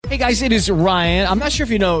Hey guys, it is Ryan. I'm not sure if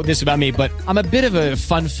you know this about me, but I'm a bit of a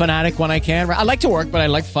fun fanatic when I can. I like to work, but I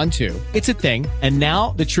like fun too. It's a thing. And now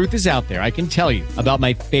the truth is out there. I can tell you about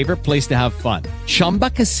my favorite place to have fun. Chumba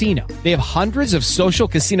Casino. They have hundreds of social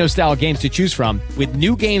casino style games to choose from with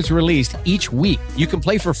new games released each week. You can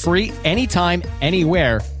play for free anytime,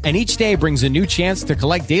 anywhere. And each day brings a new chance to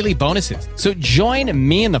collect daily bonuses. So join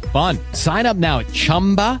me in the fun. Sign up now at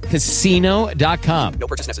ChumbaCasino.com. No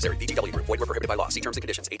purchase necessary. VGW Group. Void where prohibited by law. See terms and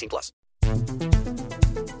conditions. 18+.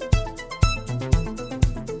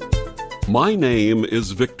 My name is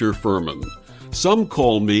Victor Furman. Some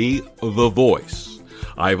call me The Voice.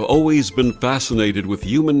 I've always been fascinated with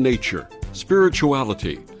human nature,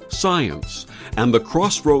 spirituality, science, and the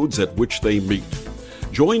crossroads at which they meet.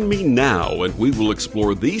 Join me now and we will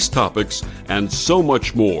explore these topics and so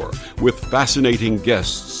much more with fascinating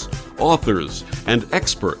guests, authors, and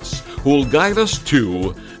experts who will guide us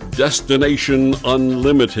to Destination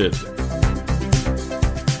Unlimited.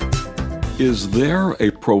 Is there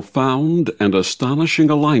a profound and astonishing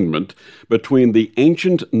alignment between the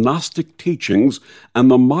ancient Gnostic teachings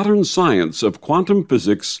and the modern science of quantum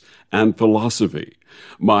physics and philosophy?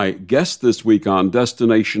 My guest this week on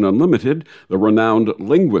Destination Unlimited, the renowned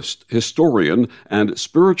linguist, historian, and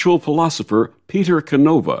spiritual philosopher Peter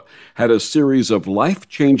Canova, had a series of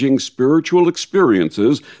life-changing spiritual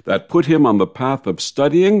experiences that put him on the path of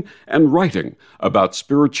studying and writing about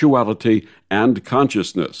spirituality and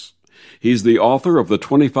consciousness. He's the author of the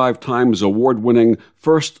 25 times award-winning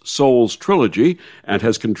First Souls trilogy and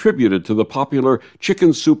has contributed to the popular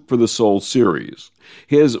Chicken Soup for the Soul series.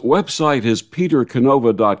 His website is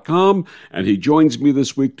petercanova.com, and he joins me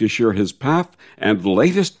this week to share his path and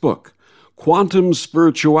latest book, Quantum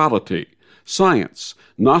Spirituality, Science,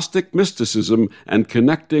 Gnostic Mysticism, and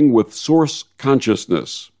Connecting with Source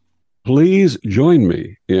Consciousness. Please join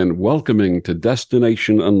me in welcoming to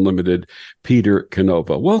Destination Unlimited, Peter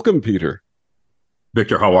Canova. Welcome, Peter.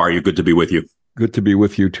 Victor, how are you? Good to be with you. Good to be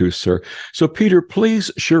with you too, sir. So, Peter, please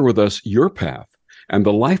share with us your path and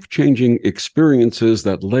the life-changing experiences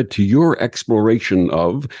that led to your exploration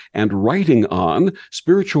of and writing on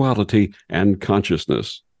spirituality and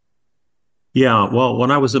consciousness. Yeah, well, when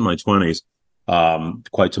I was in my 20s,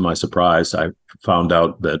 quite to my surprise, I found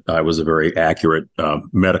out that I was a very accurate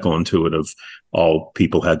medical intuitive. All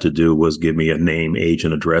people had to do was give me a name, age,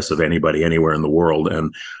 and address of anybody anywhere in the world,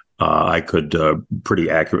 and I could pretty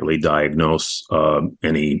accurately diagnose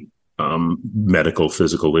any medical,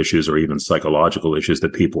 physical issues or even psychological issues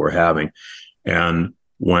that people were having. And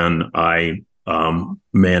when I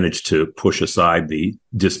managed to push aside the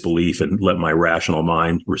disbelief and let my rational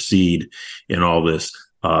mind recede in all this,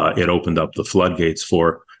 it opened up the floodgates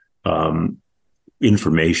for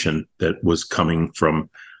information that was coming from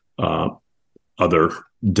other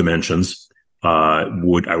dimensions. I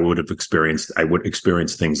would experience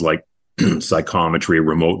things like psychometry,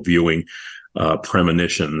 remote viewing,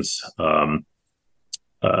 premonitions,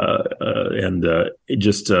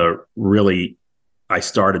 really, I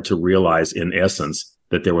started to realize, in essence,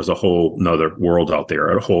 that there was a whole nother world out there,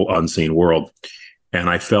 a whole unseen world. And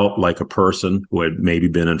I felt like a person who had maybe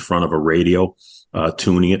been in front of a radio,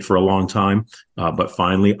 tuning it for a long time. But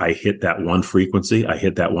finally, I hit that one frequency. I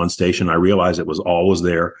hit that one station. I realized it was always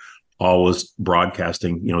there, always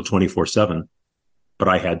broadcasting, 24/7. But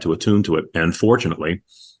I had to attune to it. And fortunately,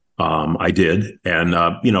 I did. And,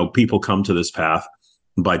 people come to this path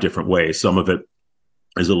by different ways. Some of it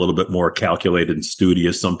is a little bit more calculated and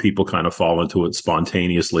studious. Some people kind of fall into it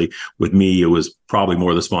spontaneously. With me, it was probably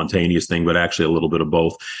more the spontaneous thing, but actually a little bit of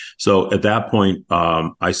both. So at that point,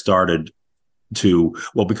 I started to,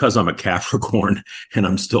 because I'm a Capricorn and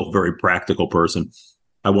I'm still a very practical person,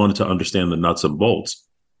 I wanted to understand the nuts and bolts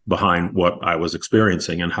behind what I was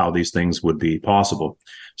experiencing and how these things would be possible.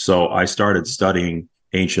 So I started studying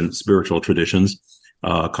ancient spiritual traditions,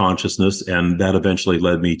 consciousness, and that eventually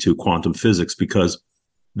led me to quantum physics, because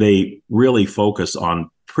they really focus on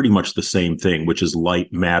pretty much the same thing, which is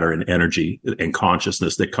light, matter, and energy and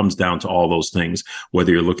consciousness. That comes down to all those things,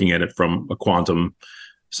 whether you're looking at it from a quantum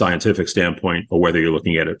scientific standpoint or whether you're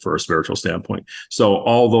looking at it for a spiritual standpoint. So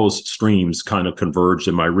all those streams kind of converged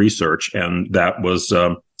in my research, and that was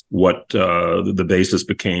what the basis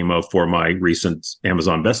became for my recent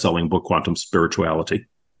Amazon best-selling book, Quantum Spirituality.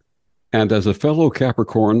 And as a fellow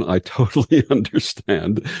Capricorn, I totally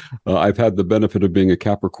understand. I've had the benefit of being a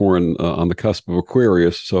Capricorn on the cusp of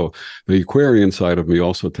Aquarius. So the Aquarian side of me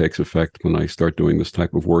also takes effect when I start doing this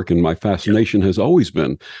type of work. And my fascination has always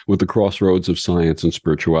been with the crossroads of science and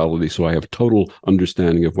spirituality. So I have total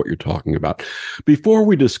understanding of what you're talking about. Before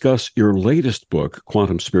we discuss your latest book,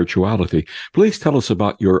 Quantum Spirituality, please tell us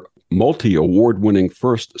about your multi-award-winning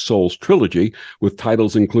First Souls trilogy with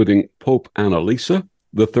titles including Pope Annalisa,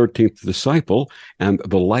 The 13th Disciple, and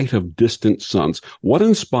The Light of Distant Suns. What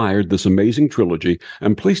inspired this amazing trilogy?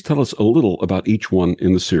 And please tell us a little about each one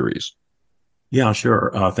in the series. Yeah,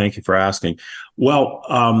 sure. Thank you for asking. Well,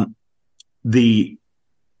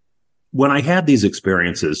 when I had these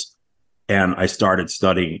experiences and I started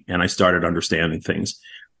studying and I started understanding things,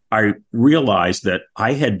 I realized that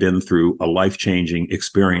I had been through a life-changing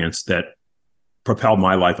experience that propelled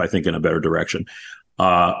my life, I think, in a better direction.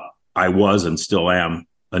 I was and still am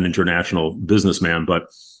an international businessman, but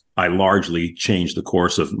I largely changed the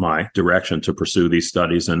course of my direction to pursue these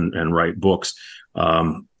studies and write books,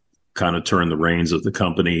 kind of turn the reins of the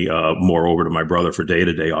company more over to my brother for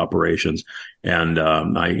day-to-day operations. And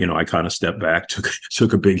I kind of stepped back,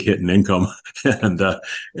 took a big hit in income and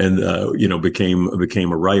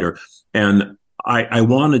became a writer. And I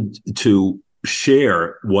wanted to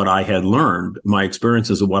share what I had learned, my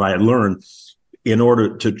experiences of what I had learned, in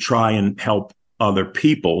order to try and help other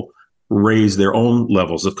people raise their own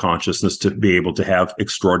levels of consciousness to be able to have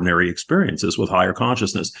extraordinary experiences with higher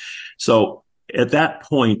consciousness. So at that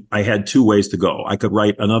point, I had two ways to go. I could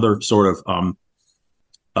write another sort of,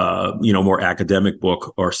 more academic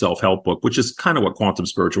book or self-help book, which is kind of what quantum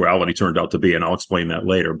spirituality turned out to be. And I'll explain that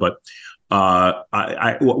later. But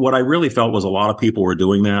what I really felt was a lot of people were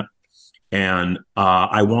doing that. And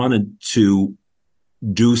I wanted to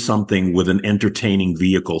do something with an entertaining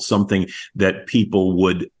vehicle, something that people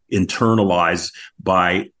would internalize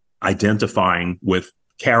by identifying with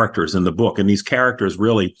characters in the book. And these characters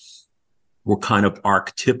really were kind of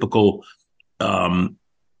archetypical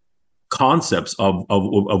concepts of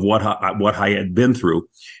what I had been through.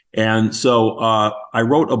 And so I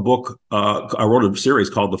wrote a book, I wrote a series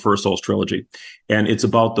called The First Souls Trilogy. And it's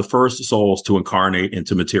about the first souls to incarnate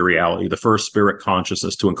into materiality, the first spirit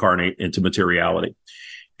consciousness to incarnate into materiality.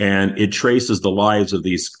 And it traces the lives of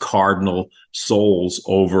these cardinal souls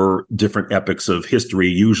over different epochs of history,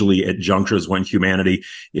 usually at junctures when humanity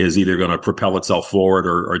is either going to propel itself forward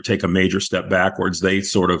or take a major step backwards. They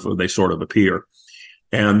sort of appear.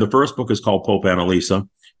 And the first book is called Pope Annalisa.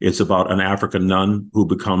 It's about an African nun who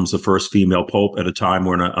becomes the first female pope at a time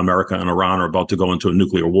when America and Iran are about to go into a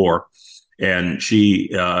nuclear war. And she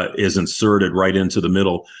is inserted right into the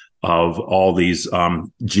middle of all these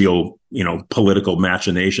political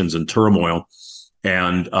machinations and turmoil.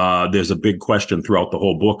 And there's a big question throughout the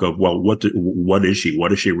whole book of, well, what is she? What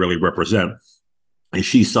does she really represent? Is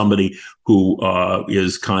she somebody who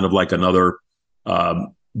is kind of like another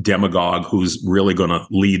demagogue who's really going to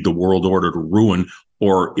lead the world order to ruin?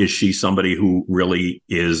 Or is she somebody who really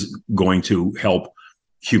is going to help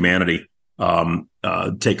humanity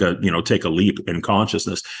take a leap in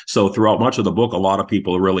consciousness? So throughout much of the book, a lot of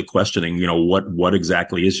people are really questioning, what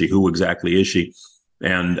exactly is she? Who exactly is she?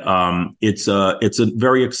 And it's a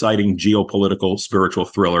very exciting geopolitical spiritual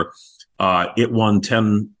thriller. It won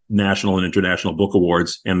 10 national and international book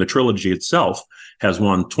awards, and the trilogy itself has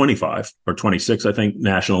won 25 or 26, I think,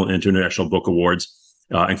 national and international book awards,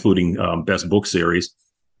 including Best Book Series.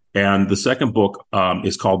 And the second book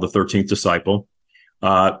is called The 13th Disciple.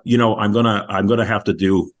 I'm gonna have to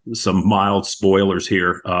do some mild spoilers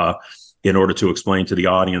here in order to explain to the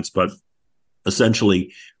audience. But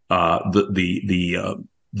essentially, the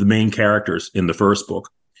main characters in the first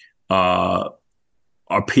book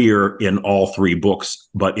appear in all three books,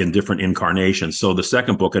 but in different incarnations. So the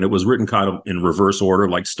second book, and it was written kind of in reverse order,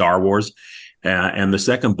 like Star Wars. And the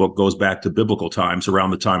second book goes back to biblical times,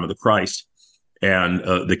 around the time of the Christ, and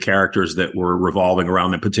the characters that were revolving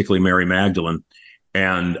around them, particularly Mary Magdalene.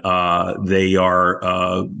 And they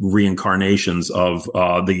are reincarnations of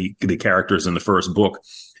the characters in the first book.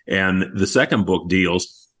 And the second book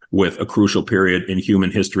deals with a crucial period in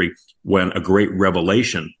human history when a great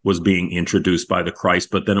revelation was being introduced by the Christ,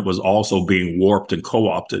 but then it was also being warped and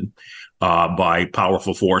co-opted by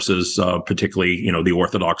powerful forces, particularly, the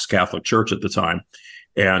Orthodox Catholic Church at the time.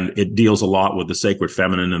 And it deals a lot with the sacred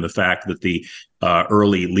feminine and the fact that the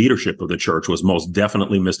early leadership of the church was most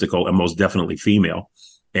definitely mystical and most definitely female.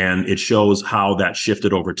 And it shows how that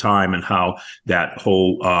shifted over time and how that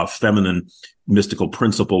whole feminine mystical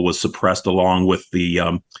principle was suppressed along with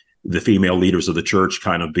the female leaders of the church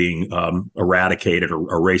kind of being eradicated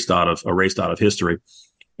or erased out of history.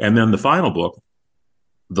 And then the final book,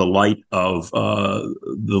 the light of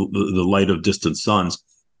the light of distant suns.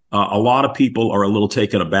 A lot of people are a little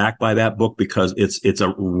taken aback by that book because it's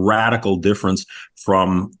a radical difference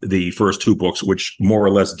from the first two books, which more or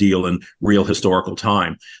less deal in real historical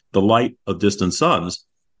time. The Light of Distant Suns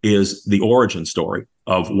is the origin story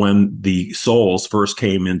of when the souls first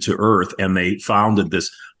came into Earth and they founded this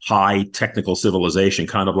high technical civilization,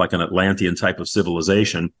 kind of like an Atlantean type of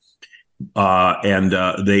civilization.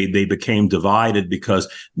 They became divided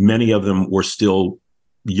because many of them were still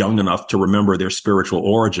young enough to remember their spiritual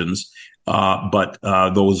origins, but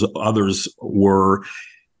those others were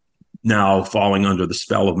now falling under the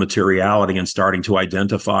spell of materiality and starting to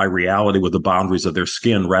identify reality with the boundaries of their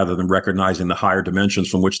skin rather than recognizing the higher dimensions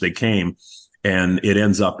from which they came. And it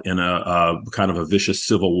ends up in a kind of a vicious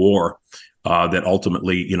civil war that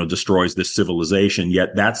ultimately, destroys this civilization.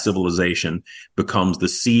 Yet that civilization becomes the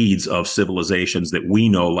seeds of civilizations that we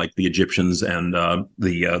know, like the Egyptians and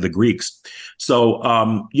the Greeks. So,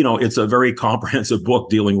 it's a very comprehensive book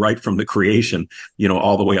dealing right from the creation,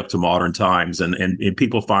 all the way up to modern times. And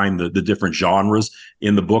people find the different genres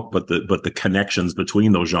in the book, but the connections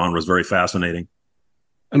between those genres very fascinating.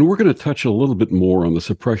 And we're going to touch a little bit more on the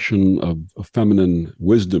suppression of feminine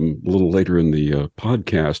wisdom a little later in the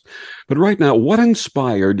podcast. But right now, what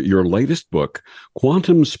inspired your latest book,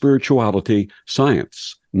 Quantum Spirituality,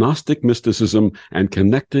 Science, Gnostic Mysticism, and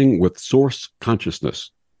Connecting with Source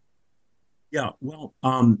Consciousness? Yeah, well,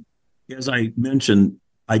 as I mentioned,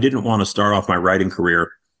 I didn't want to start off my writing career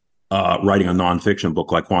writing a nonfiction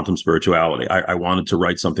book like Quantum Spirituality. I wanted to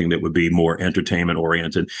write something that would be more entertainment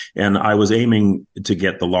oriented. And I was aiming to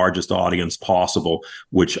get the largest audience possible,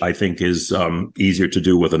 which I think is easier to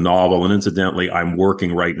do with a novel. And incidentally, I'm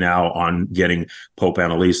working right now on getting Pope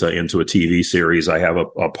Annalisa into a TV series. I have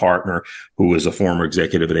a partner who is a former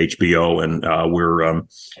executive at HBO, and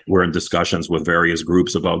we're in discussions with various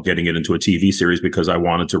groups about getting it into a TV series because I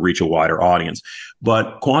wanted to reach a wider audience.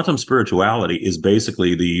 But Quantum Spirituality is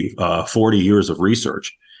basically the 40 years of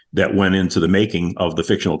research that went into the making of the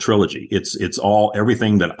fictional trilogy. It's all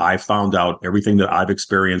everything that I've found out, everything that I've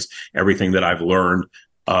experienced, everything that I've learned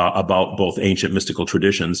about both ancient mystical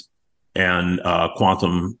traditions and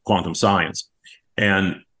quantum science.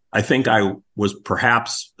 And I think I was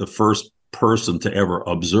perhaps the first person to ever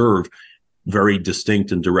observe very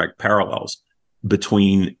distinct and direct parallels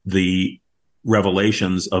between the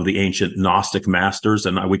revelations of the ancient Gnostic masters.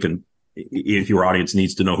 And we can, if your audience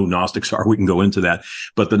needs to know who Gnostics are, we can go into that.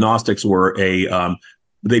 But the Gnostics were they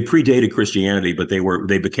predated Christianity, but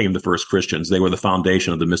they became the first Christians. They were the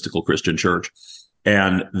foundation of the mystical Christian church.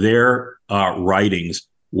 And their writings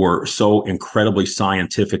were so incredibly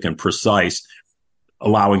scientific and precise,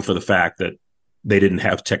 allowing for the fact that they didn't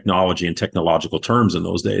have technology and technological terms in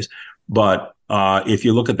those days. But if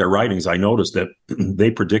you look at their writings, I noticed that they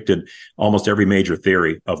predicted almost every major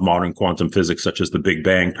theory of modern quantum physics, such as the Big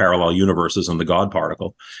Bang, parallel universes, and the God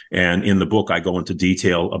particle. And in the book, I go into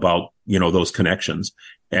detail about, those connections.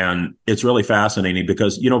 And it's really fascinating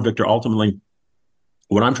because, Victor, ultimately,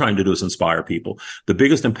 what I'm trying to do is inspire people. The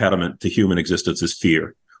biggest impediment to human existence is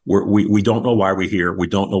fear. We don't know why we're here. We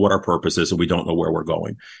don't know what our purpose is, and we don't know where we're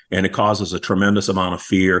going. And it causes a tremendous amount of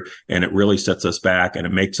fear, and it really sets us back, and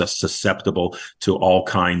it makes us susceptible to all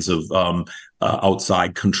kinds of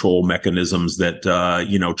outside control mechanisms that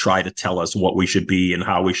try to tell us what we should be and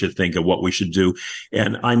how we should think and what we should do.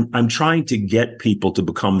 And I'm trying to get people to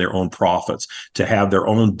become their own prophets, to have their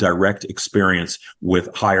own direct experience with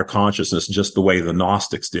higher consciousness, just the way the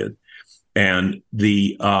Gnostics did. And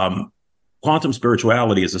the quantum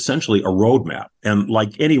spirituality is essentially a roadmap. And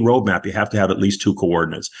like any roadmap, you have to have at least two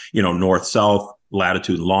coordinates, north, south,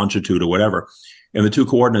 latitude, longitude, or whatever. And the two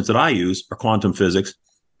coordinates that I use are quantum physics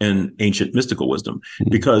and ancient mystical wisdom.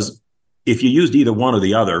 Because if you used either one or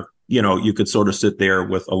the other, you could sort of sit there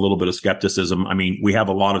with a little bit of skepticism. I mean, we have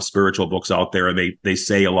a lot of spiritual books out there, and they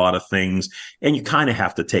say a lot of things, and you kind of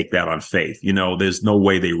have to take that on faith. There's no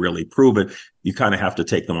way they really prove it. You kind of have to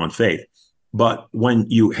take them on faith. But when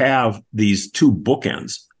you have these two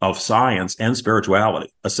bookends of science and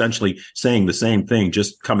spirituality, essentially saying the same thing,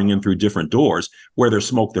 just coming in through different doors, where there's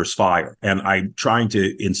smoke, there's fire. And I'm trying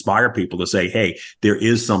to inspire people to say, hey, there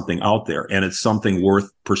is something out there, and it's something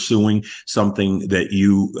worth pursuing, something that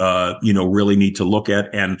you really need to look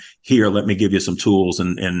at. And here, let me give you some tools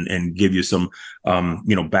and give you some,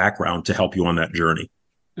 background to help you on that journey.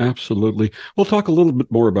 Absolutely. We'll talk a little bit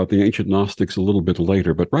more about the ancient Gnostics a little bit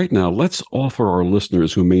later, but right now, let's offer our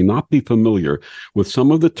listeners who may not be familiar with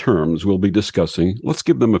some of the terms we'll be discussing, let's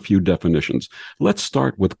give them a few definitions. Let's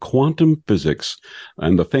start with quantum physics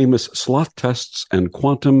and the famous slot tests and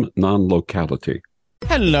quantum non-locality.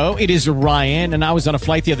 Hello, it is Ryan, and I was on a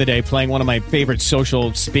flight the other day playing one of my favorite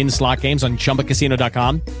social spin slot games on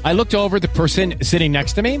ChumbaCasino.com. I looked over at the person sitting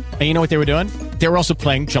next to me, and you know what they were doing? They were also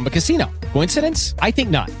playing Chumba Casino. Coincidence? I think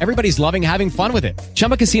not. Everybody's loving having fun with it.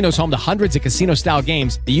 Chumba Casino is home to hundreds of casino-style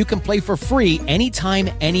games that you can play for free anytime,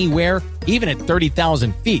 anywhere, even at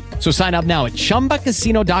 30,000 feet. So sign up now at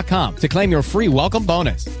ChumbaCasino.com to claim your free welcome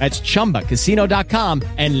bonus. That's ChumbaCasino.com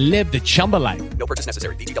and live the Chumba life. No purchase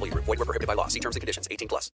necessary. VGW Group. Void where prohibited by law. See terms and conditions. 18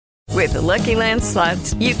 plus. With the Lucky Land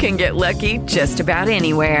Slots, you can get lucky just about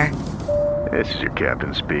anywhere. This is your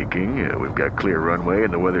captain speaking. We've got clear runway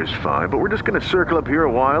and the weather's fine, but we're just going to circle up here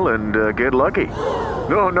a while and get lucky.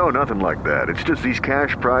 No, nothing like that. It's just these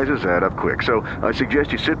cash prizes add up quick. So I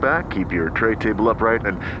suggest you sit back, keep your tray table upright,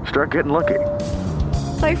 and start getting lucky.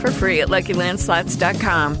 Play for free at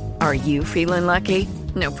LuckyLandSlots.com. Are you feeling lucky?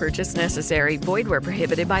 No purchase necessary. Void where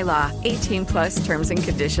prohibited by law. 18 plus terms and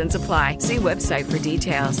conditions apply. See website for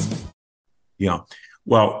details. Yeah.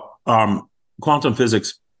 Well, quantum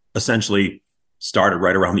physics essentially started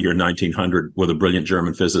right around the year 1900 with a brilliant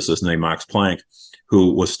German physicist named Max Planck,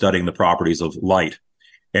 who was studying the properties of light.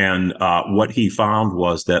 And what he found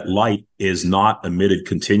was that light is not emitted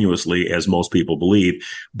continuously, as most people believe,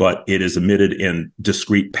 but it is emitted in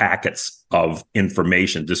discrete packets of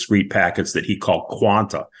information, discrete packets that he called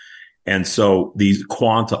quanta. And so these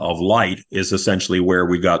quanta of light is essentially where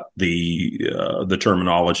we got the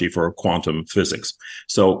terminology for quantum physics.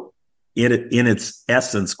 So in its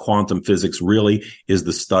essence, quantum physics really is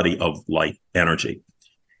the study of light energy.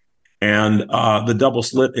 And the double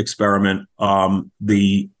slit experiment,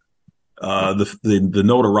 the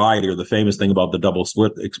notoriety or the famous thing about the double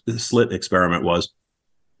slit experiment was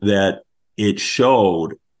that it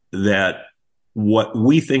showed that what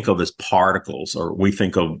we think of as particles, or we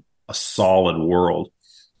think of a solid world,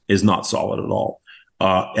 is not solid at all.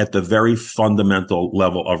 At the very fundamental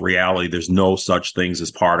level of reality, there's no such things as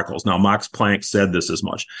particles. Now, Max Planck said this as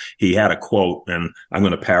much. He had a quote, and I'm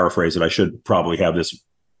going to paraphrase it. I should probably have this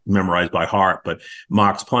memorized by heart, but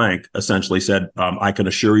Max Planck essentially said, I can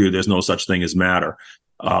assure you there's no such thing as matter.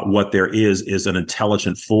 What there is an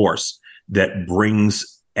intelligent force that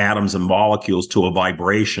brings atoms and molecules to a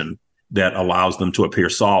vibration that allows them to appear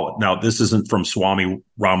solid. Now, this isn't from Swami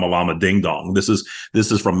Ramalama Ding Dong. This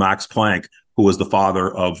is from Max Planck, who was the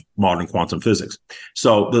father of modern quantum physics.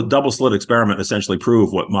 So the double slit experiment essentially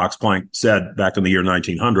proved what Max Planck said back in the year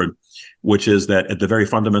 1900, which is that at the very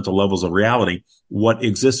fundamental levels of reality, what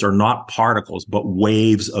exists are not particles, but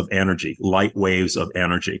waves of energy, light waves of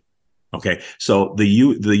energy. Okay, so the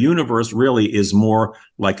universe really is more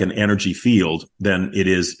like an energy field than it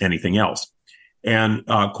is anything else. And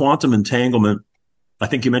quantum entanglement, I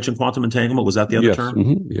think you mentioned quantum entanglement. Was that the other term?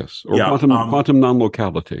 Mm-hmm, yes. Or quantum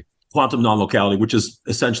non-locality. Quantum non-locality, which is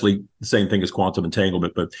essentially the same thing as quantum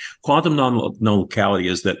entanglement. But quantum non-locality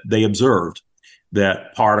is that they observed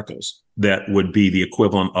that particles that would be the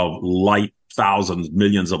equivalent of light, thousands,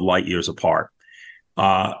 millions of light years apart,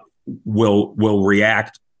 will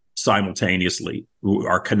react simultaneously,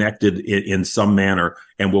 are connected in some manner,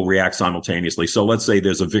 and will react simultaneously. So let's say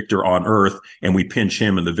there's a Victor on Earth and we pinch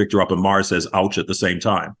him, and the Victor up in Mars says ouch at the same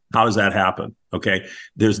time. How does that happen? Okay.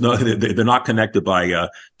 They're not connected by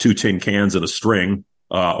two tin cans and a string,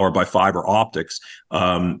 or by fiber optics.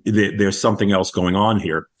 There's something else going on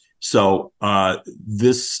here. So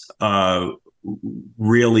this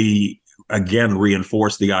really, again,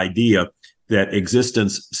 reinforced the idea that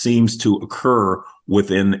existence seems to occur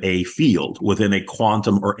within a field, within a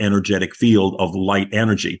quantum or energetic field of light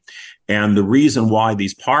energy. And the reason why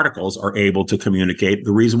these particles are able to communicate,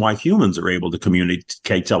 the reason why humans are able to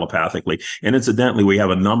communicate telepathically. And incidentally, we have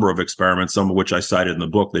a number of experiments, some of which I cited in the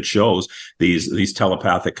book, that shows these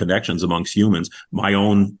telepathic connections amongst humans. My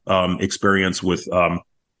own experience with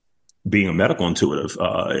being a medical intuitive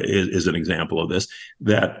is an example of this,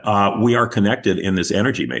 that we are connected in this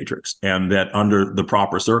energy matrix, and that under the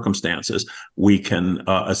proper circumstances, we can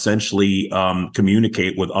essentially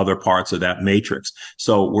communicate with other parts of that matrix.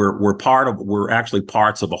 So we're actually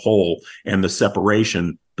parts of a whole, and the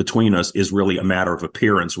separation between us is really a matter of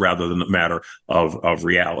appearance rather than a matter of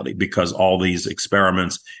reality, because all these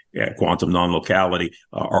experiments at quantum non-locality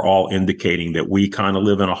are all indicating that we kind of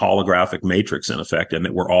live in a holographic matrix, in effect, and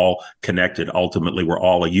that we're all connected. Ultimately, we're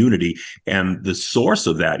all a unity. And the source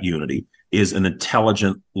of that unity is an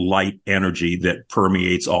intelligent light energy that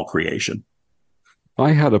permeates all creation.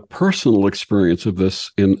 I had a personal experience of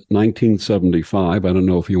this in 1975. I don't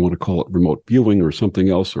know if you want to call it remote viewing or something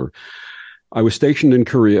else, or I was stationed in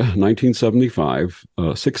Korea, 1975,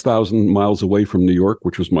 6,000 miles away from New York,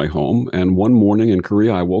 which was my home. And one morning in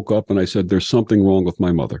Korea, I woke up and I said, there's something wrong with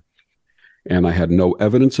my mother. And I had no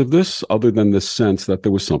evidence of this other than this sense that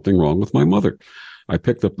there was something wrong with my mother. I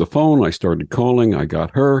picked up the phone. I started calling. I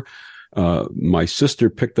got her. My sister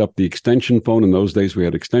picked up the extension phone. In those days, we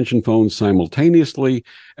had extension phones simultaneously.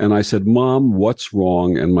 And I said, Mom, what's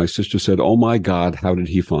wrong? And my sister said, oh, my God, how did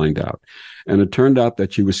he find out? And it turned out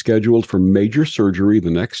that she was scheduled for major surgery the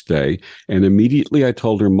next day. And immediately I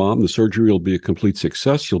told her, Mom, the surgery will be a complete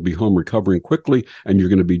success. You'll be home recovering quickly, and you're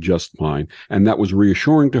going to be just fine. And that was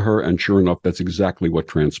reassuring to her. And sure enough, that's exactly what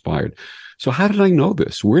transpired. So how did I know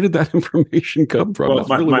this? Where did that information come from? Well,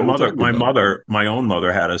 my own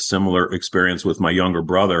mother had a similar experience with my younger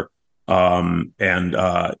brother.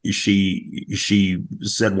 She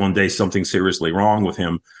said one day something seriously wrong with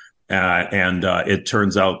him. And it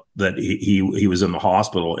turns out that he was in the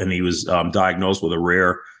hospital, and he was diagnosed with a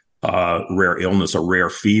rare illness, a rare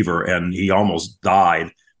fever, and he almost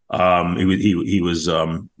died. He was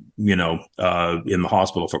in the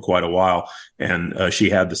hospital for quite a while, and she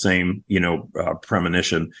had the same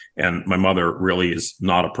premonition. And my mother really is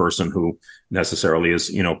not a person who necessarily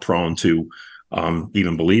is prone to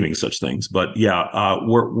even believing such things. But yeah,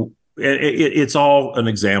 it's all an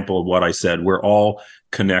example of what I said. We're all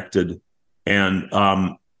connected, and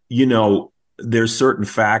there's certain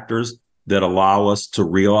factors that allow us to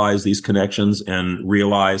realize these connections and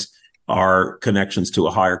realize our connections to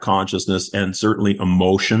a higher consciousness. And certainly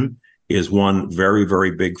emotion is one very,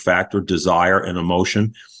 very big factor, desire and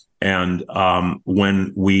emotion. And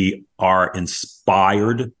when we are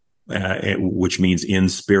inspired, which means in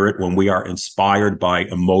spirit, when we are inspired by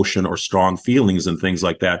emotion or strong feelings and things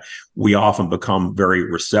like that, we often become very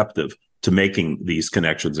receptive to making these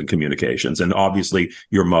connections and communications. And obviously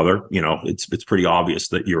your mother, it's pretty obvious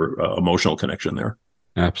that your emotional connection there.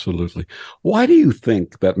 Absolutely. Why do you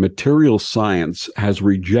think that material science has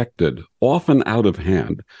rejected, often out of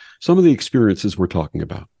hand, some of the experiences we're talking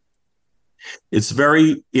about? It's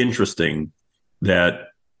very interesting that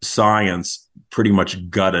science pretty much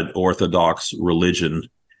gutted Orthodox religion,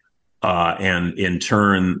 and in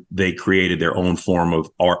turn, they created their own form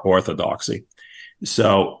of orthodoxy.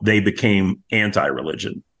 So they became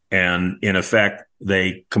anti-religion, and in effect,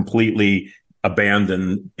 they completely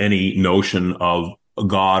abandoned any notion of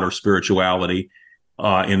God or spirituality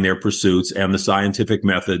in their pursuits. And the scientific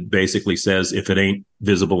method basically says if it ain't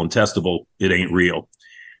visible and testable, it ain't real.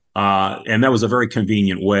 And that was a very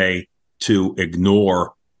convenient way to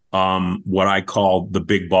ignore what I call the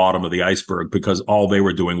big bottom of the iceberg, because all they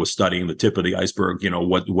were doing was studying the tip of the iceberg,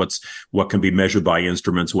 what can be measured by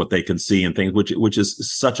instruments, what they can see and things, which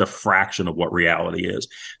is such a fraction of what reality is.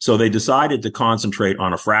 So they decided to concentrate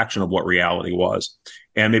on a fraction of what reality was.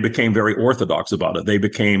 And they became very orthodox about it. They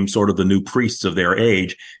became sort of the new priests of their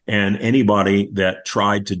age. And anybody that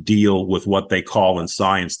tried to deal with what they call in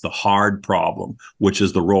science the hard problem, which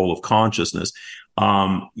is the role of consciousness,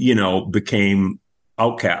 became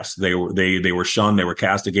outcasts. They were shunned. They were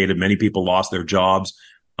castigated. Many people lost their jobs.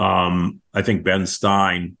 I think Ben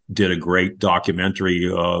Stein did a great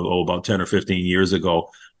documentary about 10 or 15 years ago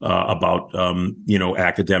about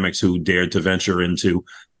academics who dared to venture into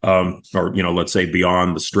let's say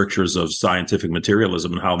beyond the strictures of scientific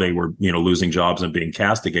materialism, and how they were losing jobs and being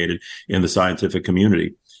castigated in the scientific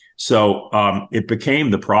community. So it became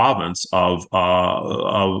the province of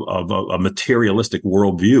a materialistic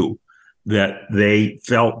worldview that they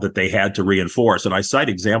felt that they had to reinforce. And I cite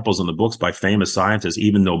examples in the books by famous scientists,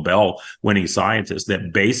 even Nobel-winning scientists,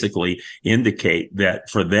 that basically indicate that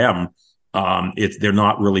for them, they're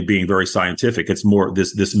not really being very scientific. It's more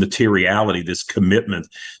this materiality, this commitment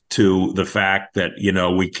to the fact that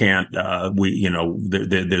we can't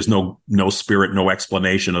there's no spirit, no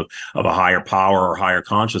explanation of a higher power or higher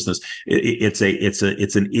consciousness. It's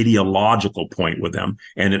an ideological point with them,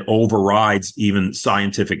 and it overrides even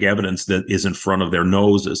scientific evidence that is in front of their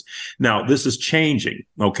noses. Now this is changing,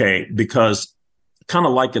 okay, because kind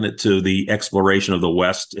of liken it to the exploration of the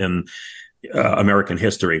West in American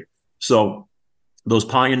history. So those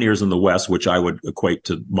pioneers in the West, which I would equate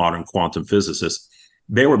to modern quantum physicists,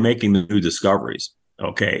 they were making the new discoveries,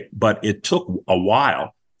 okay? But it took a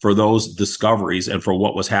while for those discoveries and for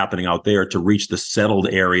what was happening out there to reach the settled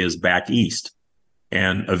areas back east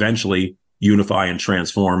and eventually unify and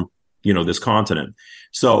transform, this continent.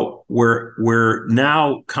 So we're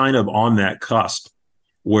now kind of on that cusp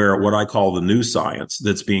where what I call the new science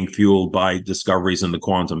that's being fueled by discoveries in the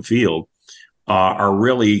quantum field are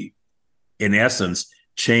really, in essence,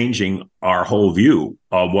 changing our whole view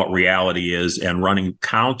of what reality is and running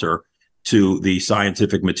counter to the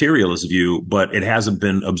scientific materialist view, but it hasn't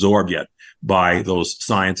been absorbed yet by those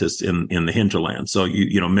scientists in the hinterland. So,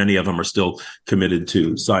 many of them are still committed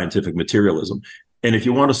to scientific materialism. And if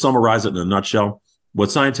you want to summarize it in a nutshell,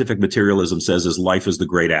 what scientific materialism says is life is the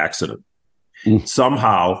great accident.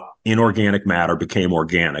 Somehow inorganic matter became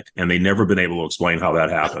organic, and they never been able to explain how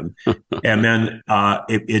that happened. And then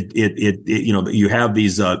you have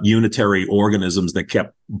these unitary organisms that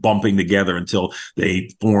kept bumping together until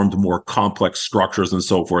they formed more complex structures and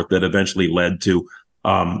so forth that eventually led to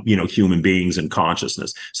human beings and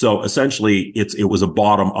consciousness. So essentially, it was a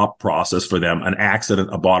bottom-up process for them, an accident,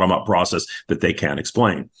 a bottom-up process that they can't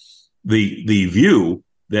explain. The view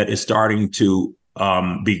that is starting to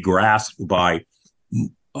be grasped by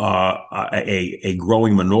a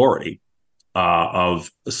growing minority of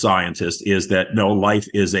scientists is that no, life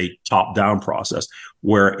is a top-down process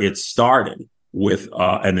where it started with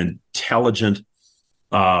an intelligent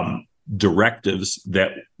directives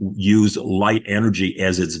that use light energy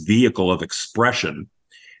as its vehicle of expression,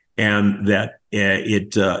 and that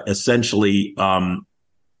it essentially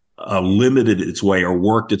limited its way or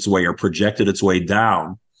worked its way or projected its way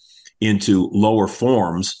down into lower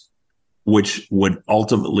forms, which would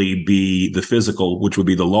ultimately be the physical, which would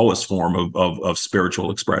be the lowest form of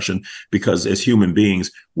spiritual expression, because as human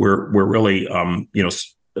beings, we're really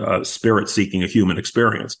spirit seeking a human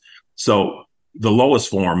experience. So the lowest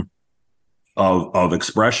form of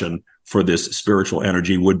expression for this spiritual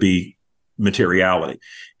energy would be materiality.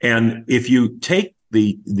 And if you take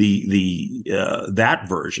that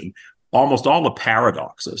version, almost all the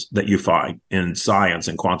paradoxes that you find in science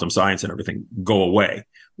and quantum science and everything go away.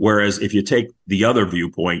 Whereas if you take the other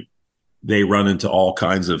viewpoint, they run into all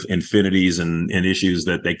kinds of infinities and issues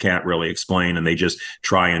that they can't really explain, and they just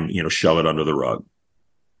try and shove it under the rug.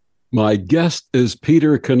 My guest is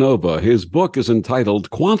Peter Canova. His book is entitled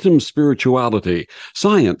Quantum Spirituality,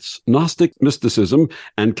 Science, Gnostic Mysticism,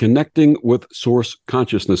 and Connecting with Source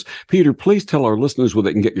Consciousness. Peter, please tell our listeners where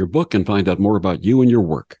they can get your book and find out more about you and your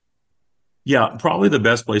work. Yeah, probably the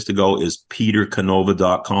best place to go is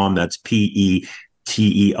petercanova.com. That's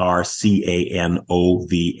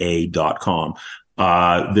PeterCanova.com.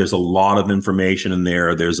 There's a lot of information in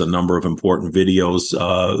there. There's a number of important videos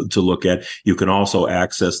to look at. You can also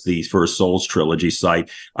access the First Souls Trilogy site.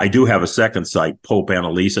 I do have a second site,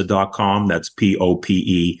 PopeAnnalisa.com. That's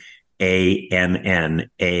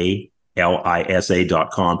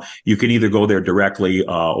PopeAnnalisa.com. You can either go there directly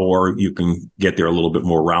or you can get there a little bit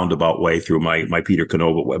more roundabout way through my Peter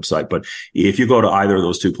Canova website. But if you go to either of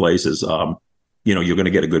those two places, you're going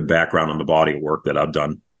to get a good background on the body of work that I've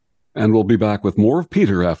done. And we'll be back with more of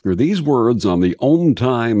Peter after these words on the Om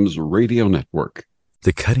Times Radio Network.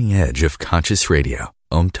 The cutting edge of conscious radio,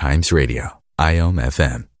 Om Times Radio, IOM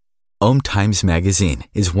FM. Om Times Magazine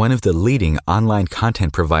is one of the leading online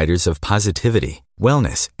content providers of positivity,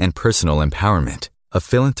 wellness, and personal empowerment. A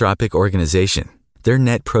philanthropic organization, their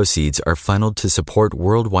net proceeds are funneled to support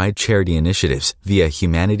worldwide charity initiatives via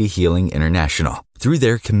Humanity Healing International. Through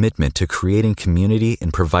their commitment to creating community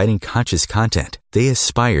and providing conscious content, they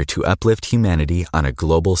aspire to uplift humanity on a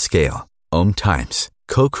global scale. Om Times,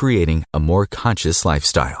 co-creating a more conscious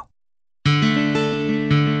lifestyle.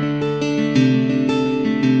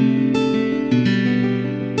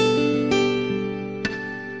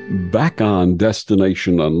 Back on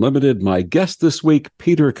Destination Unlimited, my guest this week,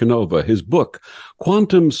 Peter Canova. His book,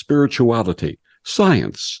 Quantum Spirituality,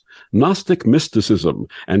 Science, Gnostic Mysticism,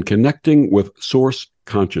 and Connecting with Source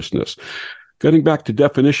Consciousness. Getting back to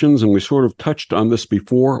definitions, and we sort of touched on this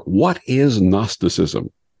before, what is Gnosticism?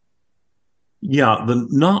 Yeah,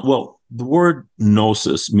 the word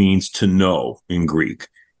gnosis means to know in Greek,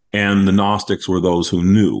 and the Gnostics were those who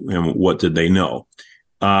knew. And what did they know?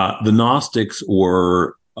 The Gnostics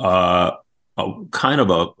were kind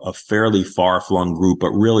of a fairly far-flung group,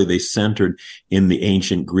 but really they centered in the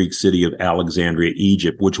ancient Greek city of Alexandria,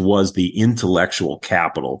 Egypt, which was the intellectual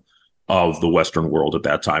capital of the Western world at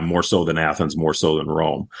that time, more so than Athens, more so than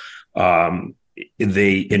Rome.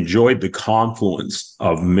 They enjoyed the confluence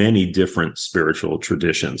of many different spiritual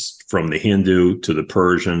traditions, from the Hindu to the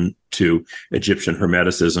Persian to Egyptian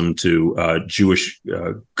Hermeticism to Jewish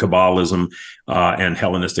Kabbalism and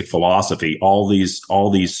Hellenistic philosophy. All these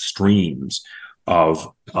streams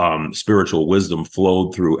of spiritual wisdom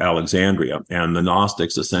flowed through Alexandria, and the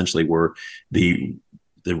Gnostics essentially were the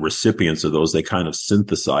recipients of those. They kind of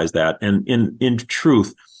synthesized that, and in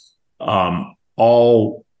truth,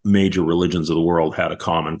 all major religions of the world had a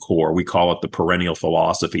common core. We call it the perennial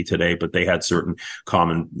philosophy today, but they had certain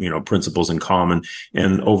common, principles in common.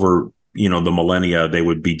 And over, the millennia, they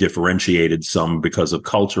would be differentiated, some because of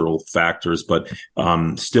cultural factors, but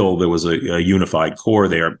still there was a unified core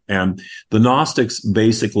there. And the Gnostics,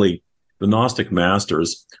 basically, the Gnostic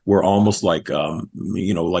masters were almost like,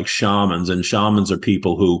 like shamans. And shamans are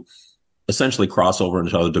people who essentially cross over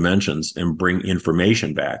into other dimensions and bring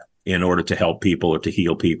information back in order to help people or to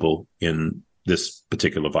heal people in this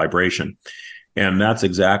particular vibration. And that's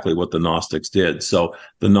exactly what the Gnostics did. So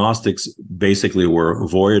the Gnostics basically were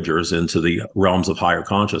voyagers into the realms of higher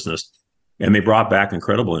consciousness. And they brought back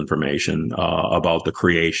incredible information about the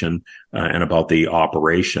creation and about the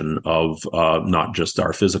operation of not just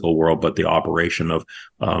our physical world, but the operation of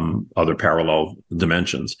other parallel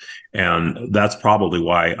dimensions. And that's probably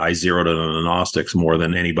why I zeroed in on the Gnostics more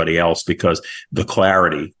than anybody else, because the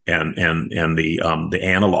clarity and the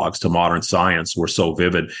analogs to modern science were so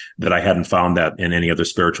vivid that I hadn't found that in any other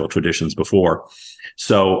spiritual traditions before.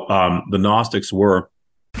 So the Gnostics were.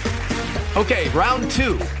 Okay, round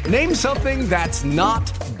two. Name something that's not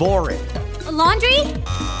boring. A laundry?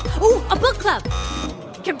 Ooh, a book club.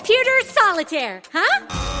 Computer solitaire, huh?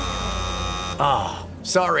 Ah,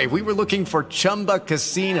 sorry, we were looking for Chumba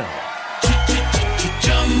Casino.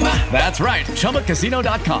 That's right,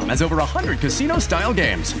 ChumbaCasino.com has over 100 casino-style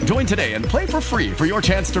games. Join today and play for free for your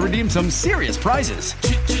chance to redeem some serious prizes.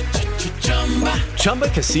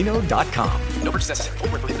 ChumbaCasino.com. No purchase necessary.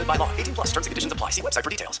 Void where prohibited by law. 18+ terms and conditions apply. See website for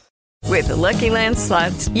details. With the Lucky Land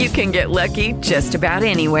Slots, you can get lucky just about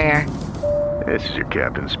anywhere. This is your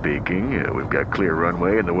captain speaking. We've got clear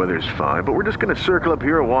runway and the weather's fine, but we're just going to circle up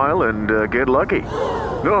here a while and get lucky.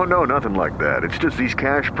 No, nothing like that. It's just these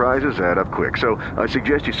cash prizes add up quick. So I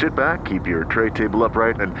suggest you sit back, keep your tray table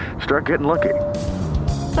upright, and start getting lucky.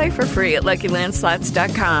 Play for free at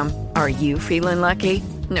LuckyLandSlots.com. Are you feeling lucky?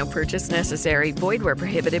 No purchase necessary. Void where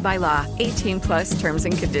prohibited by law. 18+ terms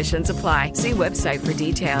and conditions apply. See website for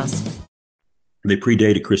details. They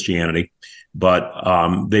predated Christianity, but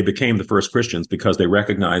they became the first Christians because they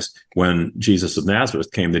recognized when Jesus of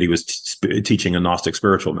Nazareth came that he was teaching a Gnostic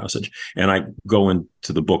spiritual message. And I go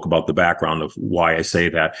into the book about the background of why I say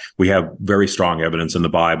that. We have very strong evidence in the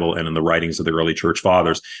Bible and in the writings of the early church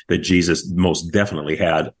fathers that Jesus most definitely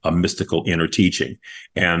had a mystical inner teaching,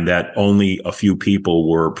 and that only a few people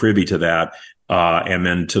were privy to that. And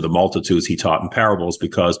then to the multitudes he taught in parables,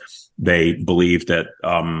 because they believed that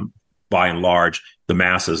by and large, the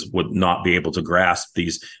masses would not be able to grasp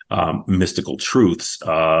these mystical truths,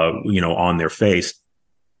 on their face.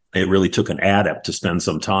 It really took an adept to spend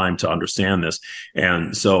some time to understand this.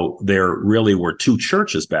 And so there really were two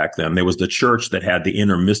churches back then. There was the church that had the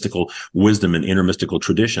inner mystical wisdom and inner mystical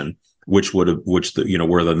tradition, were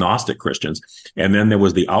the Gnostic Christians. And then there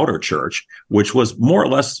was the outer church, which was more or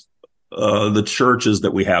less the churches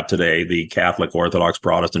that we have today, the Catholic, Orthodox,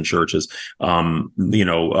 Protestant churches.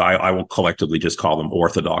 I will collectively just call them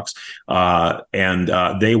Orthodox. And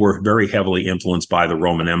they were very heavily influenced by the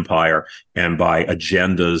Roman Empire and by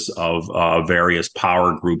agendas of various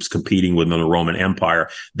power groups competing within the Roman Empire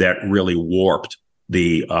that really warped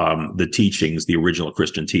the teachings, the original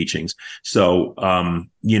Christian teachings. So,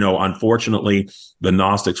 unfortunately, the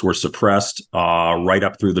Gnostics were suppressed right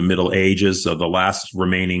up through the Middle Ages. So the last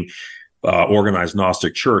remaining organized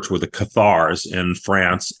Gnostic church were the Cathars in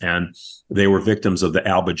France, and they were victims of the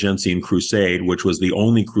Albigensian Crusade, which was the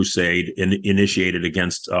only crusade initiated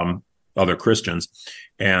against other Christians.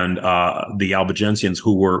 And the Albigensians,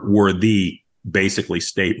 who were the basically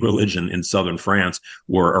state religion in southern France,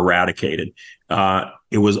 were eradicated.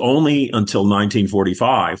 It was only until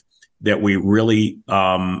 1945 that we really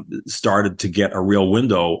started to get a real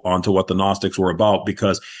window onto what the Gnostics were about,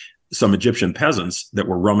 because some Egyptian peasants that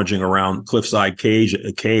were rummaging around cliffside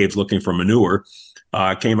caves looking for manure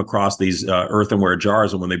came across these earthenware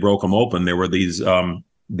jars, and when they broke them open, there were these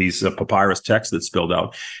papyrus texts that spilled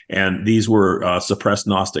out, and these were suppressed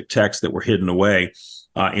Gnostic texts that were hidden away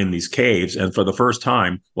in these caves. And for the first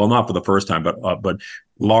time, well, not for the first time, but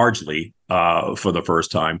largely for the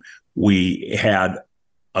first time, we had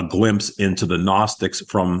a glimpse into the Gnostics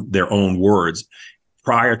from their own words.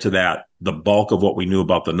 Prior to that, the bulk of what we knew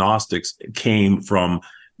about the Gnostics came from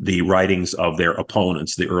the writings of their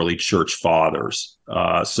opponents, the early church fathers.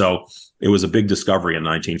 So it was a big discovery in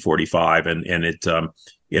 1945, and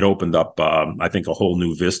it opened up, I think, a whole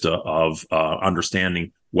new vista of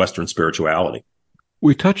understanding Western spirituality.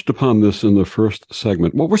 We touched upon this in the first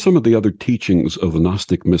segment. What were some of the other teachings of the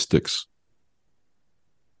Gnostic mystics?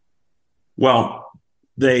 Well,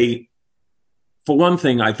 for one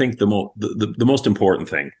thing, I think the most important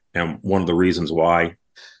thing, and one of the reasons why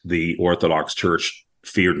the Orthodox Church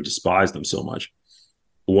feared and despised them so much,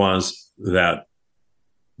 was that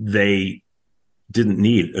they didn't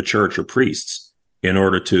need a church or priests in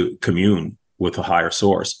order to commune with a higher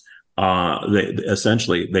source.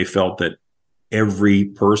 They felt that every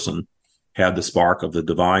person had the spark of the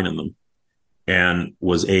divine in them and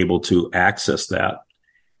was able to access that.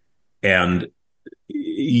 And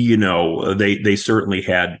they certainly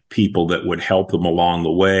had people that would help them along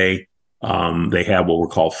the way. They had what were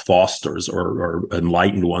called fosters or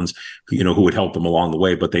enlightened ones, who would help them along the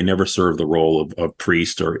way, but they never served the role of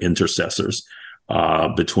priest or intercessors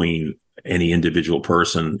between any individual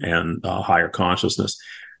person and higher consciousness.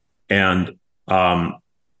 And, the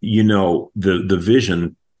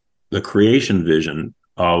vision, the creation vision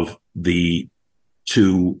of the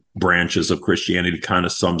two branches of Christianity kind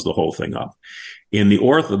of sums the whole thing up. In the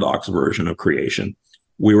Orthodox version of creation,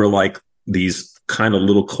 we were like these kind of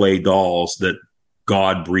little clay dolls that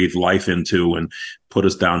God breathed life into and put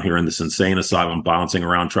us down here in this insane asylum, bouncing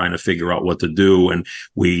around trying to figure out what to do. And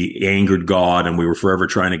we angered God, and we were forever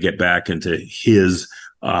trying to get back into his,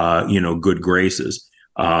 good graces.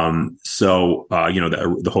 The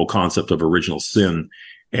whole concept of original sin.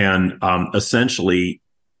 And essentially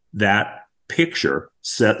that picture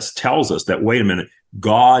tells us that, wait a minute,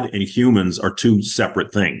 God and humans are two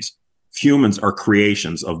separate things. Humans are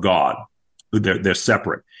creations of God. They're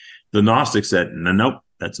separate. The Gnostics said, nope,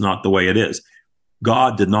 that's not the way it is.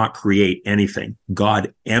 God did not create anything.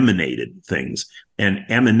 God emanated things. And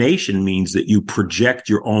emanation means that you project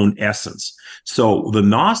your own essence. So the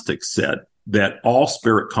Gnostics said that all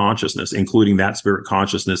spirit consciousness, including that spirit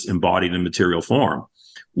consciousness embodied in material form,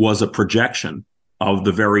 was a projection of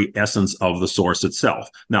the very essence of the source itself.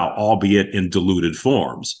 Now, albeit in diluted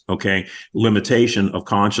forms, okay? Limitation of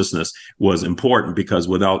consciousness was important, because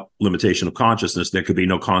without limitation of consciousness, there could be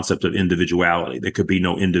no concept of individuality. There could be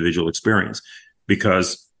no individual experience,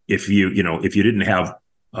 because if you didn't have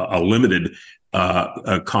a limited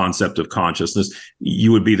a concept of consciousness,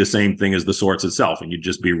 you would be the same thing as the source itself, and you'd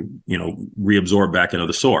just be, reabsorbed back into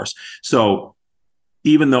the source. So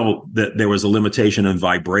even though that there was a limitation in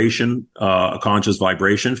vibration, conscious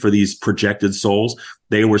vibration for these projected souls,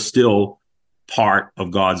 they were still part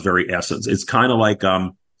of God's very essence. It's kind of like,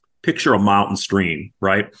 picture a mountain stream,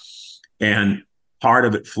 right? And part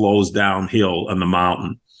of it flows downhill on the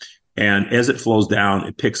mountain. And as it flows down,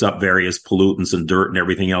 it picks up various pollutants and dirt and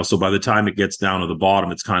everything else. So by the time it gets down to the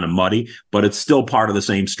bottom, it's kind of muddy, but it's still part of the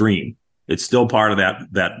same stream. It's still part of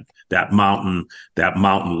that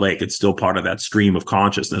mountain lake. It's still part of that stream of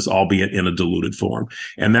consciousness, albeit in a diluted form.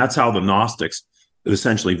 And that's how the Gnostics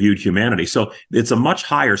essentially viewed humanity. So it's a much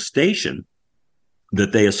higher station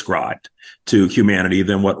that they ascribed to humanity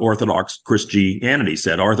than what Orthodox Christianity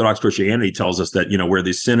said. Orthodox Christianity tells us that, we're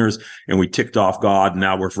these sinners and we ticked off God, and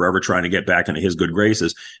now we're forever trying to get back into his good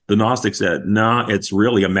graces. The Gnostics said, nah, it's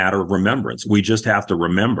really a matter of remembrance. We just have to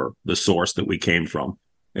remember the source that we came from,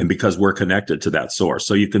 and because we're connected to that source.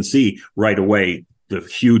 So you can see right away the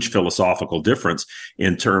huge philosophical difference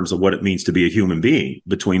in terms of what it means to be a human being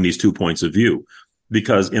between these 2 points of view.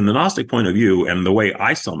 Because in the Gnostic point of view, and the way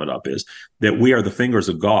I sum it up, is that we are the fingers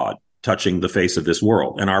of God touching the face of this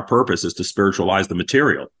world. And our purpose is to spiritualize the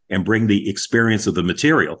material and bring the experience of the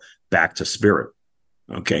material back to spirit.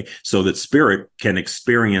 Okay. So that spirit can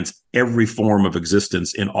experience every form of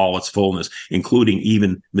existence in all its fullness, including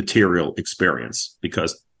even material experience.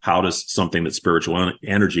 Because how does something that's spiritual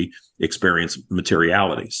energy experience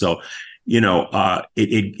materiality? So,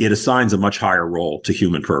 it assigns a much higher role to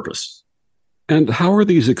human purpose. And how are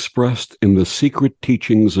these expressed in the secret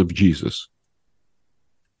teachings of Jesus?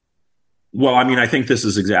 Well, I think this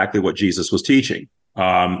is exactly what Jesus was teaching.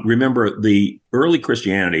 Remember, the early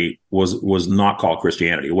Christianity was not called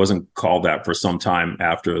Christianity. It wasn't called that for some time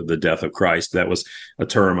after the death of Christ. That was a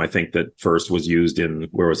term, I think, that first was used in,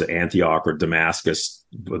 where was it, Antioch or Damascus,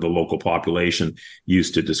 where the local population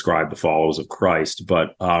used to describe the followers of Christ.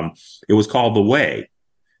 But it was called the Way.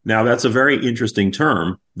 Now, that's a very interesting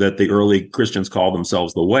term that the early Christians called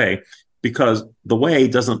themselves the Way, because the way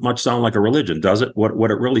doesn't much sound like a religion, does it? What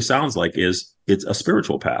it really sounds like is it's a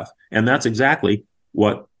spiritual path. And that's exactly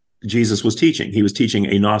what Jesus was teaching. He was teaching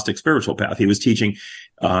a Gnostic spiritual path. He was teaching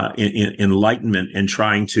enlightenment and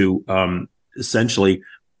trying to essentially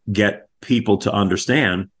get people to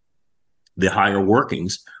understand the higher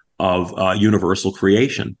workings of universal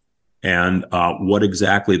creation, and what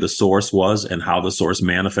exactly the source was, and how the source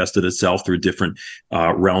manifested itself through different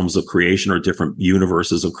realms of creation or different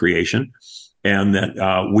universes of creation. And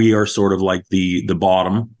that we are sort of like the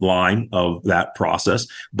bottom line of that process,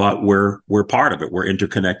 but we're part of it. We're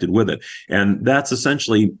interconnected with it. And that's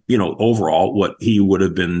essentially, overall what he would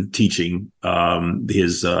have been teaching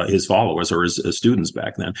his followers or his students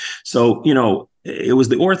back then. So, it was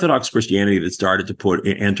the Orthodox Christianity that started to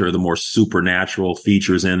enter the more supernatural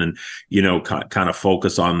features in, and, kind of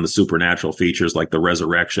focus on the supernatural features like the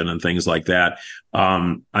resurrection and things like that.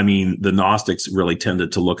 The Gnostics really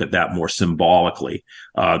tended to look at that more symbolically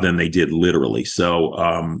than they did literally.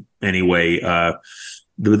 So anyway,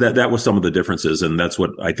 that was some of the differences, and that's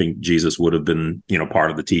what I think Jesus would have been,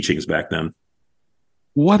 part of the teachings back then.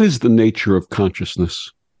 What is the nature of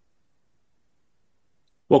consciousness?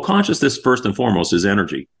 Well, consciousness, first and foremost, is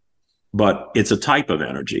energy, but it's a type of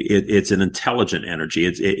energy. It's an intelligent energy.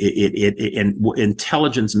 And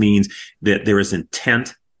intelligence means that there is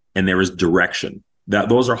intent and there is direction.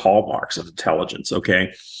 Those are hallmarks of intelligence.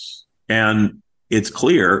 Okay, and it's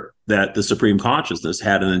clear that the supreme consciousness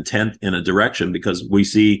had an intent and a direction, because we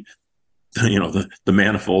see, the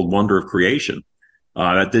manifold wonder of creation.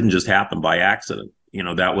 That didn't just happen by accident.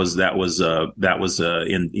 That was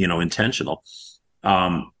intentional.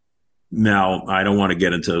 Now, I don't want to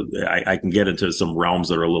get into, I can get into some realms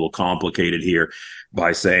that are a little complicated here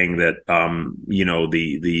by saying that,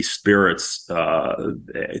 the spirits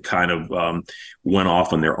kind of went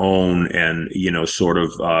off on their own and, sort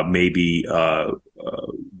of maybe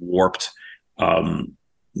warped,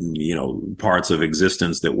 parts of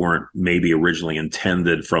existence that weren't maybe originally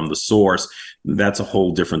intended from the source. That's a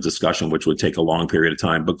whole different discussion, which would take a long period of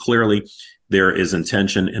time. But clearly, there is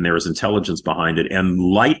intention and there is intelligence behind it. And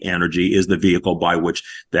light energy is the vehicle by which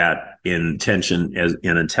that intention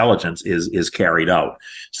and intelligence is carried out.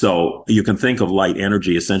 So you can think of light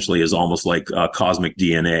energy essentially as almost like cosmic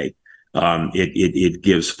DNA. It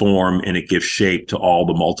gives form and it gives shape to all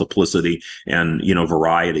the multiplicity and,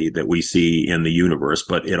 variety that we see in the universe.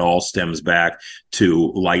 But it all stems back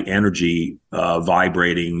to light energy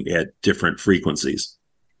vibrating at different frequencies.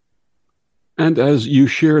 And as you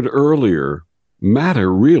shared earlier,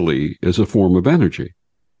 matter really is a form of energy.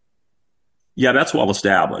 Yeah, that's well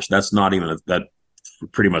established. That's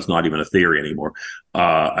pretty much not even a theory anymore.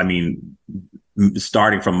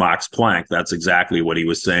 Starting from Max Planck, that's exactly what he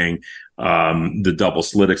was saying. The double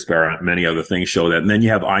slit experiment, many other things show that. And then you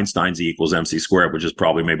have Einstein's E equals mc squared, which is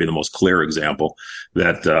probably maybe the most clear example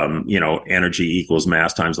that, energy equals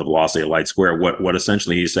mass times the velocity of light squared. What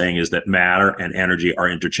essentially he's saying is that matter and energy are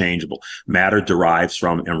interchangeable. Matter derives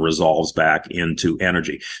from and resolves back into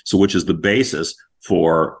energy. So which is the basis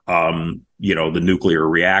for, the nuclear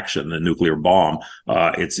reaction, the nuclear bomb.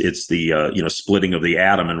 It's the, splitting of the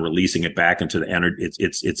atom and releasing it back into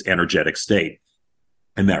its energetic state.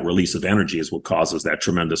 And that release of energy is what causes that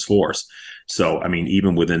tremendous force. So,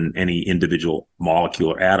 even within any individual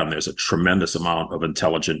molecule or atom, there's a tremendous amount of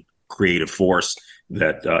intelligent, creative force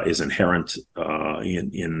that is inherent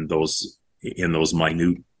in those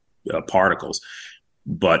minute particles.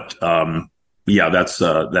 But that's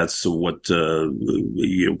what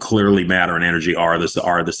clearly matter and energy are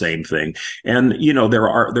the same thing. And there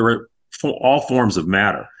are all forms of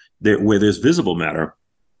matter where there's visible matter.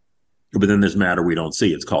 But then there's matter we don't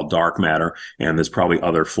see. It's called dark matter. And there's probably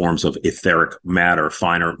other forms of etheric matter,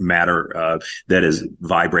 finer matter, that is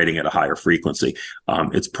vibrating at a higher frequency.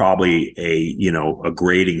 It's probably a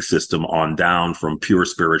grading system on down from pure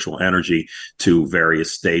spiritual energy to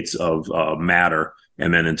various states of matter,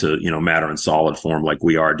 and then into, matter in solid form like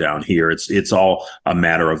we are down here. It's all a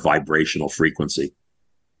matter of vibrational frequency.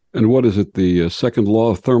 And what is it? The second law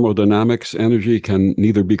of thermodynamics: energy can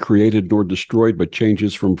neither be created nor destroyed, but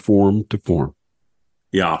changes from form to form.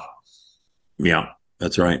 Yeah,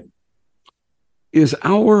 that's right. Is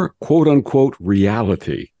our quote unquote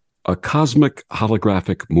reality a cosmic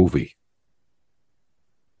holographic movie?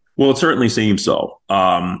 Well, it certainly seems so.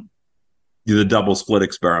 The double split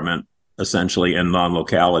experiment essentially and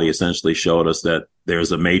non-locality essentially showed us that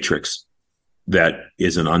there's a matrix that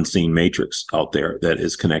is an unseen matrix out there that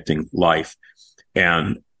is connecting life.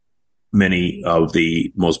 And many of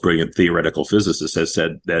the most brilliant theoretical physicists have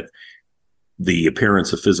said that the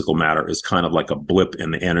appearance of physical matter is kind of like a blip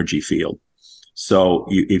in the energy field. So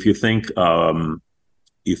if you think of,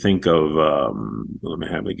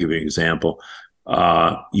 let me give you an example.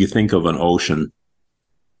 You think of an ocean,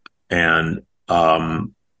 and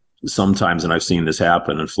sometimes, and I've seen this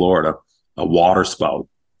happen in Florida, a water spout,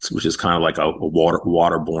 which is kind of like a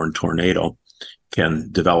waterborne tornado, can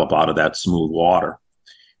develop out of that smooth water.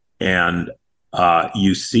 And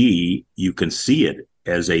you can see it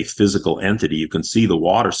as a physical entity. You can see the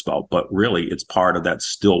water spout, but really it's part of that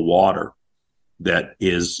still water that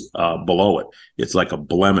is below it. It's like a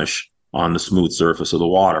blemish on the smooth surface of the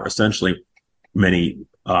water. Essentially, many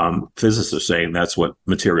physicists are saying that's what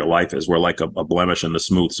material life is. We're like a blemish in the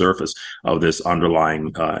smooth surface of this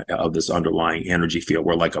underlying energy field.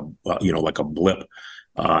 We're like a blip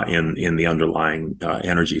in the underlying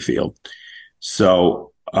energy field.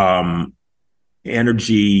 So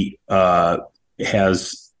energy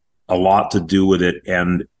has a lot to do with it.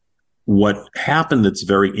 And what happened that's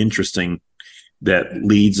very interesting that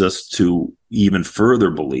leads us to even further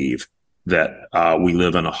believe that we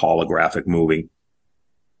live in a holographic movie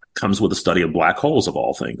comes with the study of black holes, of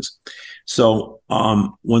all things. So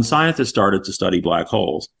when scientists started to study black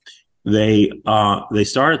holes, they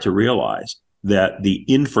started to realize that the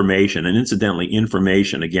information, and incidentally,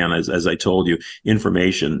 information, again, as I told you,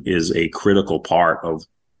 information is a critical part of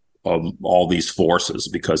all these forces,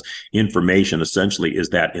 because information essentially is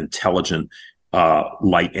that intelligent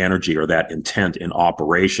light energy, or that intent in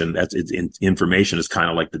operation. Information is kind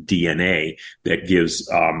of like the DNA that gives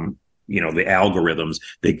the algorithms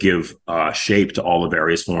that give shape to all the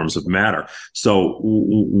various forms of matter. So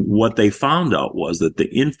what they found out was that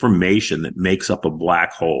the information that makes up a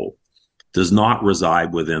black hole does not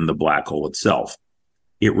reside within the black hole itself.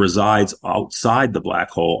 It resides outside the black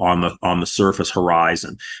hole on the surface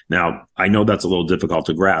horizon. Now, I know that's a little difficult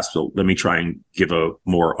to grasp, so let me try and give a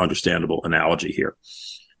more understandable analogy here.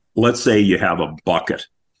 Let's say you have a bucket,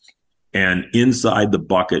 and inside the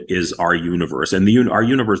bucket is our universe. And our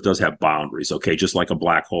universe does have boundaries, okay? Just like a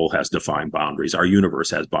black hole has defined boundaries, our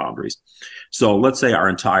universe has boundaries. So let's say our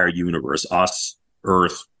entire universe, us,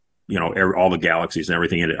 Earth, all the galaxies and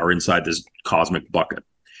everything in it, are inside this cosmic bucket.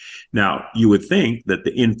 Now, you would think that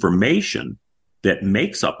the information that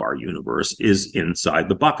makes up our universe is inside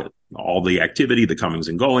the bucket. All the activity, the comings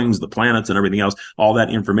and goings, the planets and everything else, all that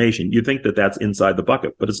information, you think that that's inside the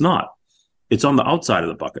bucket, but it's not. It's on the outside of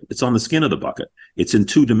the bucket. It's on the skin of the bucket. It's in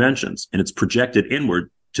 2 dimensions, and it's projected inward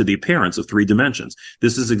to the appearance of 3 dimensions.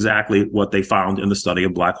 This is exactly what they found in the study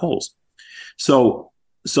of black holes. So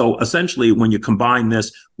essentially, when you combine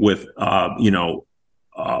this with,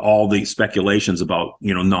 all the speculations about,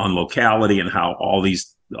 non-locality and how all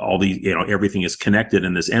these, everything is connected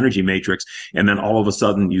in this energy matrix, and then all of a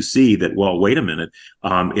sudden you see that, well, wait a minute,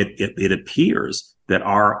 it appears that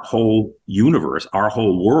our whole universe, our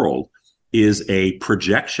whole world, is a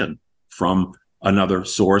projection from another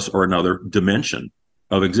source or another dimension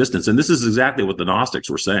of existence. And this is exactly what the Gnostics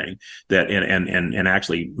were saying, that and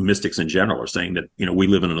actually mystics in general are saying, that we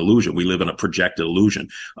live in an illusion. We live in a projected illusion.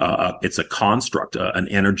 It's a construct, an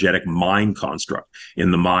energetic mind construct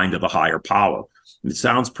in the mind of a higher power. It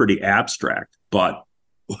sounds pretty abstract, but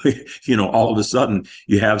all of a sudden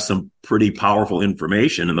you have some pretty powerful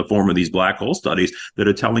information in the form of these black hole studies that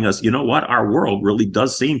are telling us, what, our world really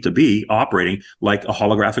does seem to be operating like a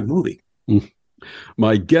holographic movie.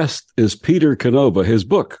 My guest is Peter Canova. His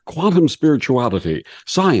book, Quantum Spirituality,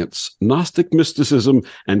 Science, Gnostic Mysticism,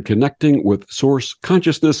 and Connecting with Source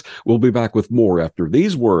Consciousness. We'll be back with more after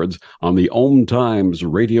these words on the Om Times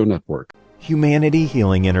Radio Network. Humanity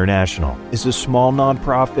Healing International is a small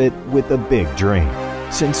nonprofit with a big dream.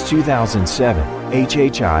 Since 2007,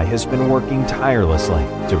 HHI has been working tirelessly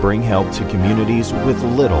to bring help to communities with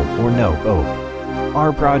little or no hope.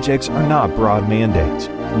 Our projects are not broad mandates,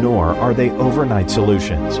 nor are they overnight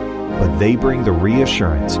solutions, but they bring the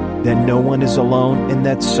reassurance that no one is alone and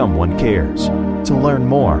that someone cares. To learn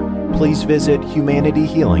more, please visit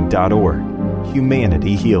humanityhealing.org.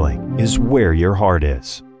 Humanity Healing is where your heart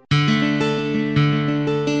is.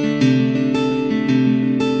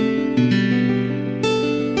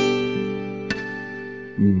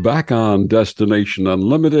 Back on Destination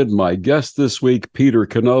Unlimited, my guest this week, Peter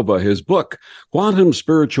Canova. His book, Quantum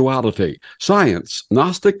Spirituality, Science,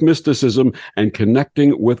 Gnostic Mysticism, and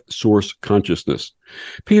Connecting with Source Consciousness.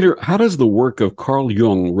 Peter, how does the work of Carl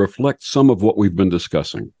Jung reflect some of what we've been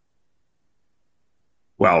discussing?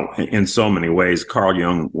 Well, in so many ways. Carl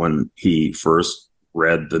Jung, when he first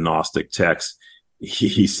read the Gnostic text,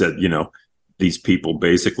 he said, these people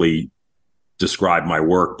basically described my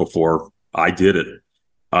work before I did it.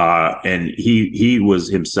 And he was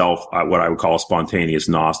himself what I would call a spontaneous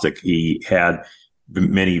Gnostic. He had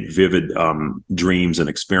many vivid dreams and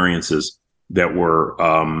experiences that were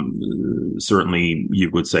certainly,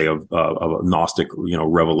 you would say, of Gnostic,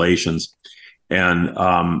 revelations. And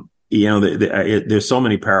there's so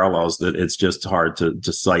many parallels that it's just hard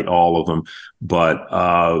to cite all of them. But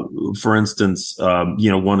for instance,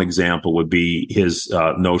 one example would be his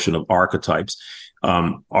notion of archetypes.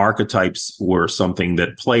 Archetypes were something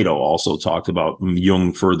that Plato also talked about.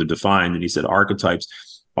 Jung further defined, and he said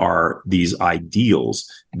archetypes are these ideals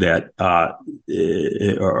that that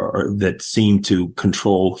seem to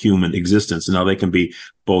control human existence. Now, they can be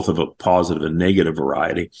both of a positive and negative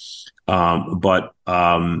variety, but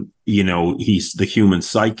he's the human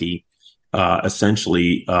psyche.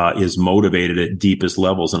 Essentially, is motivated at deepest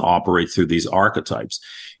levels and operates through these archetypes.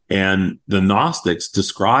 And the Gnostics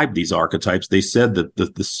described these archetypes. They said that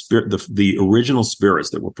the original spirits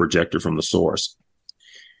that were projected from the source,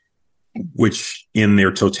 which in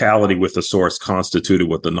their totality with the source constituted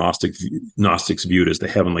what the Gnostics viewed as the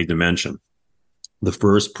heavenly dimension. The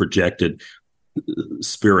first projected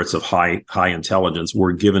spirits of high intelligence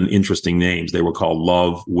were given interesting names. They were called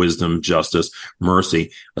love, wisdom, justice,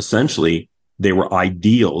 mercy. Essentially, they were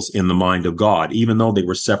ideals in the mind of God, even though they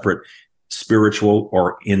were separate spiritual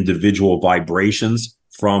or individual vibrations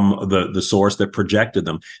from the source that projected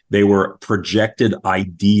them. They were projected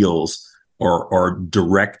ideals or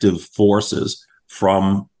directive forces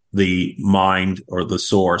from the mind or the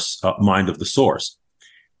source, mind of the source.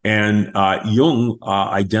 And Jung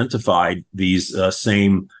identified these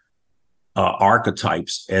same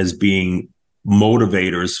archetypes as being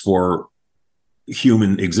motivators for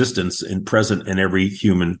human existence and present in every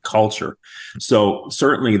human culture. So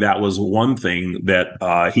certainly that was one thing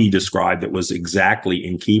that he described that was exactly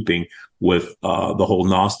in keeping with the whole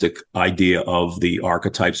Gnostic idea of the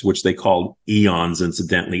archetypes, which they called eons,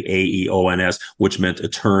 incidentally, Aeons, which meant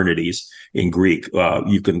eternities in Greek.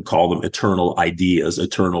 You can call them eternal ideas,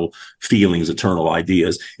 eternal feelings, eternal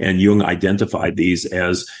ideas. And Jung identified these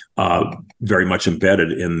as very much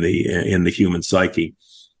embedded in the human psyche.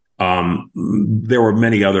 There were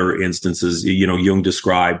many other instances. Jung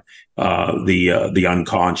described the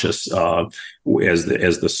unconscious as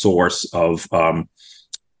the source of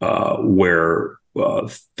where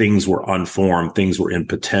things were unformed, things were in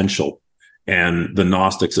potential. And the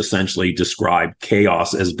Gnostics essentially described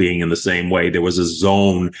chaos as being in the same way. There was a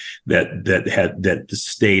zone that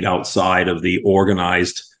stayed outside of the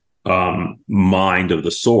organized mind of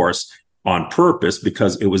the source on purpose,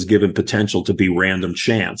 because it was given potential to be random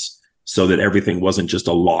chance, so that everything wasn't just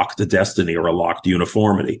a locked destiny or a locked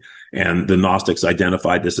uniformity. And the Gnostics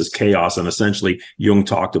identified this as chaos. And essentially, Jung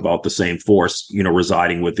talked about the same force,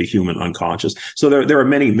 residing with the human unconscious. So there are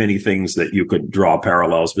many, many things that you could draw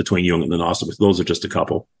parallels between Jung and the Gnostics. Those are just a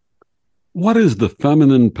couple. What is the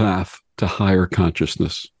feminine path to higher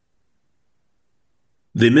consciousness?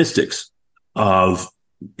 The mystics of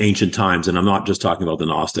ancient times, and I'm not just talking about the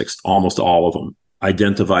Gnostics, almost all of them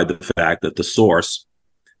identified the fact that the source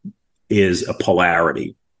is a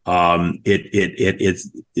polarity. They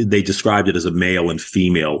described it as a male and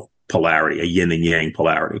female polarity, a yin and yang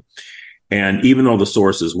polarity. And even though the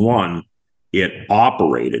source is one, it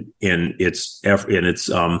operated in its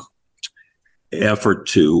effort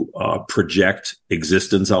to project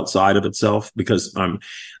existence outside of itself, because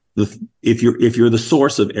if you're the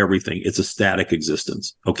source of everything, it's a static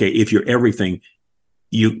existence. Okay, if you're everything,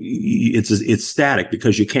 it's static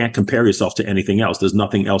because you can't compare yourself to anything else. There's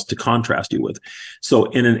nothing else to contrast you with. So,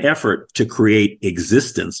 in an effort to create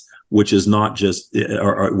existence, which is not just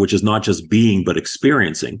being but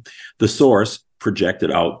experiencing, the source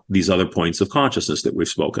projected out these other points of consciousness that we've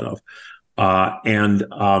spoken of, and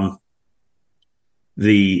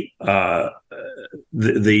the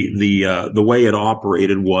way it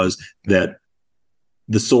operated was that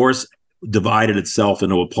the source divided itself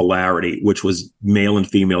into a polarity, which was male and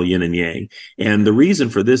female, yin and yang. And the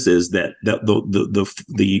reason for this is that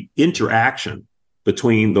the interaction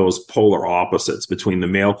between those polar opposites, between the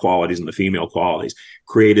male qualities and the female qualities,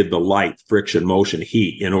 created the light, friction, motion,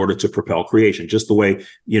 heat in order to propel creation. Just the way,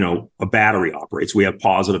 a battery operates. We have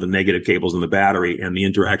positive and negative cables in the battery, and the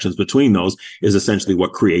interactions between those is essentially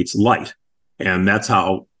what creates light. And that's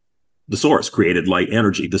how the source created light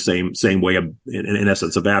energy, the same way, in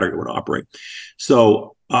essence, a battery would operate.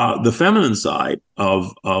 So the feminine side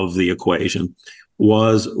of the equation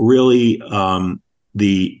was really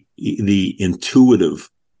the intuitive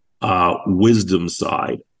wisdom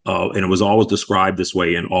side, and it was always described this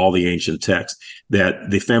way in all the ancient texts,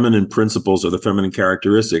 that the feminine principles or the feminine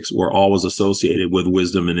characteristics were always associated with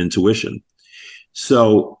wisdom and intuition.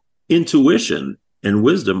 So intuition and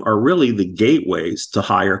wisdom are really the gateways to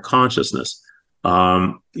higher consciousness. We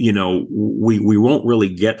won't really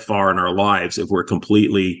get far in our lives if we're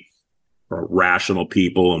completely rational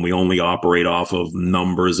people and we only operate off of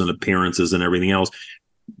numbers and appearances and everything else.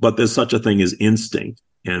 But there's such a thing as instinct,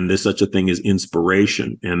 and there's such a thing as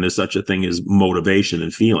inspiration, and there's such a thing as motivation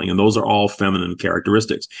and feeling. And those are all feminine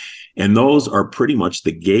characteristics. And those are pretty much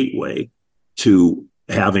the gateway to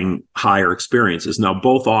having higher experiences. Now,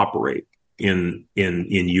 both operate in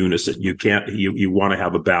unison. You want to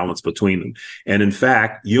have a balance between them. And in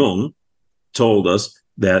fact, Jung told us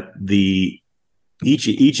that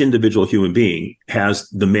each individual human being has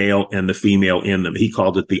the male and the female in them. He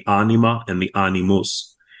called it the anima and the animus.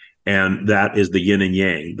 And that is the yin and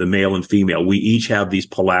yang, the male and female. We each have these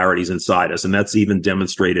polarities inside us. And that's even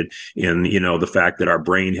demonstrated in, the fact that our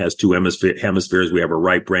brain has two hemispheres. We have a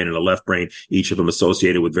right brain and a left brain, each of them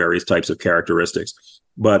associated with various types of characteristics.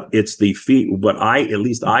 But it's at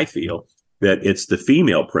least I feel that it's the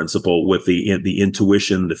female principle with the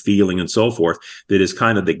intuition, the feeling, and so forth that is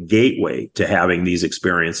kind of the gateway to having these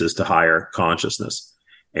experiences to higher consciousness.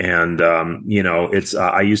 And, it's,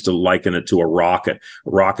 I used to liken it to a rocket. A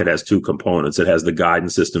rocket has two components. It has the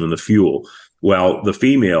guidance system and the fuel. Well, the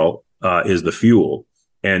female, is the fuel.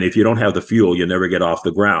 And if you don't have the fuel, you never get off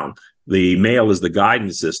the ground. The male is the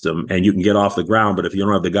guidance system, and you can get off the ground. But if you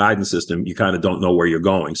don't have the guidance system, you kind of don't know where you're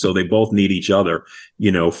going. So they both need each other,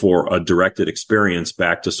 for a directed experience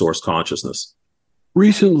back to source consciousness.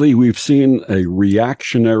 Recently, we've seen a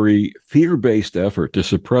reactionary, fear-based effort to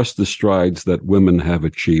suppress the strides that women have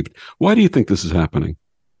achieved. Why do you think this is happening?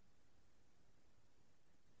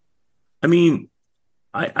 I mean,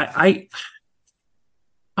 I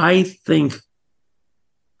think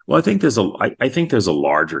there's a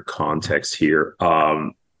larger context here,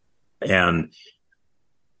 and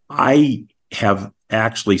I have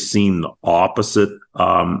actually seen the opposite.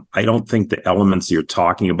 I don't think the elements you're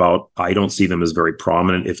talking about, I don't see them as very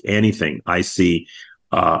prominent. If anything, I see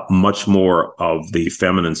much more of the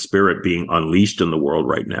feminine spirit being unleashed in the world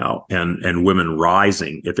right now, and women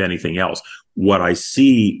rising, if anything else. What I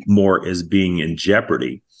see more as being in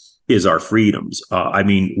jeopardy is our freedoms.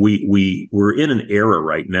 We're in an era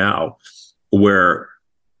right now where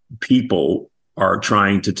people are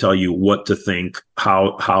trying to tell you what to think,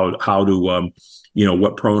 how to,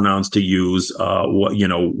 what pronouns to use,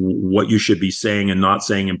 what you should be saying and not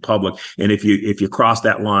saying in public. And if you cross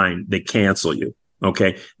that line, they cancel you.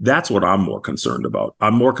 Okay. That's what I'm more concerned about.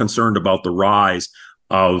 I'm more concerned about the rise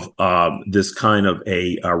of this kind of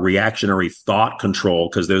a reactionary thought control,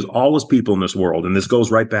 because there's always people in this world, and this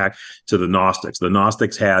goes right back to the Gnostics. The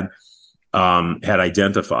Gnostics had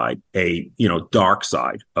identified a dark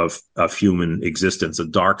side of human existence, a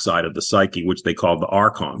dark side of the psyche, which they called the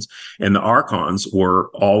archons. And the archons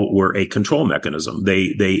were a control mechanism.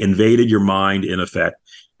 They invaded your mind in effect,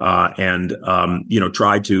 and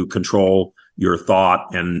tried to control your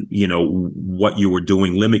thought and, what you were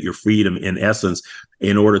doing, limit your freedom in essence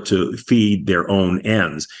in order to feed their own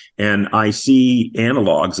ends. And I see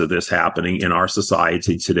analogs of this happening in our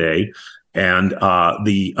society today. And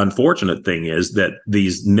the unfortunate thing is that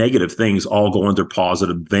these negative things all go under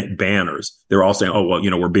positive banners. They're all saying, oh, well,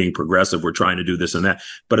 we're being progressive. We're trying to do this and that.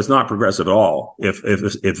 But it's not progressive at all. If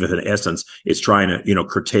in essence, it's trying to,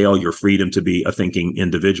 curtail your freedom to be a thinking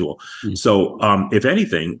individual. Mm-hmm. So if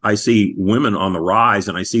anything, I see women on the rise,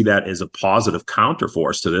 and I see that as a positive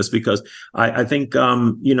counterforce to this, because I think,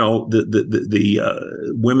 the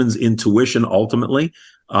women's intuition ultimately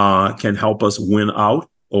can help us win out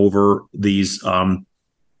over these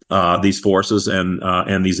forces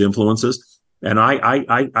and these influences. And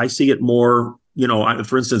I see it more,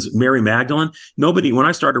 for instance, Mary Magdalene, when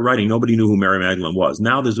I started writing, nobody knew who Mary Magdalene was.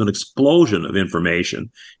 Now there's an explosion of information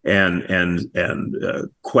and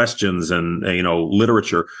questions and,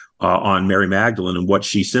 literature on Mary Magdalene and what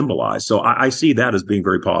she symbolized. So I see that as being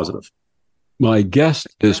very positive. My guest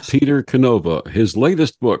is Peter Canova. His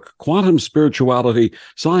latest book, Quantum Spirituality,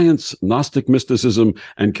 Science, Gnostic Mysticism,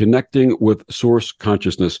 and Connecting with Source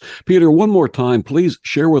Consciousness. Peter, one more time, please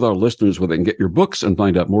share with our listeners where they can get your books and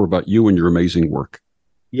find out more about you and your amazing work.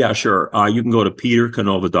 Yeah, sure. You can go to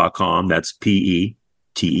petercanova.com. That's PeterCanova.com.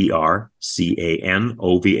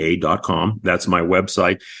 That's my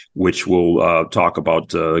website, which will talk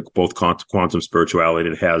about both quantum spirituality.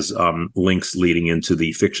 It has links leading into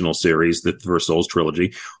the fictional series, the First Souls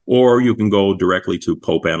trilogy. Or you can go directly to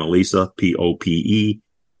Pope Annalisa,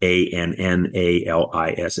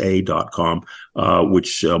 PopeAnnalisa.com,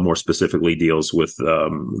 which more specifically deals with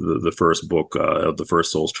the first book of the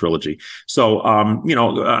First Souls trilogy. So,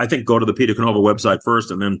 I think go to the Peter Canova website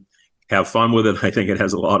first and then have fun with it. I think it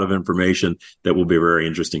has a lot of information that will be very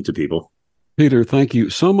interesting to people. Peter, thank you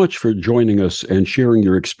so much for joining us and sharing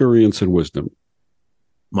your experience and wisdom.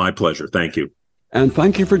 My pleasure. Thank you. And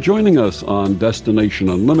thank you for joining us on Destination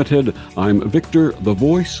Unlimited. I'm Victor, the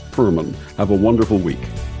Voice Furman. Have a wonderful week.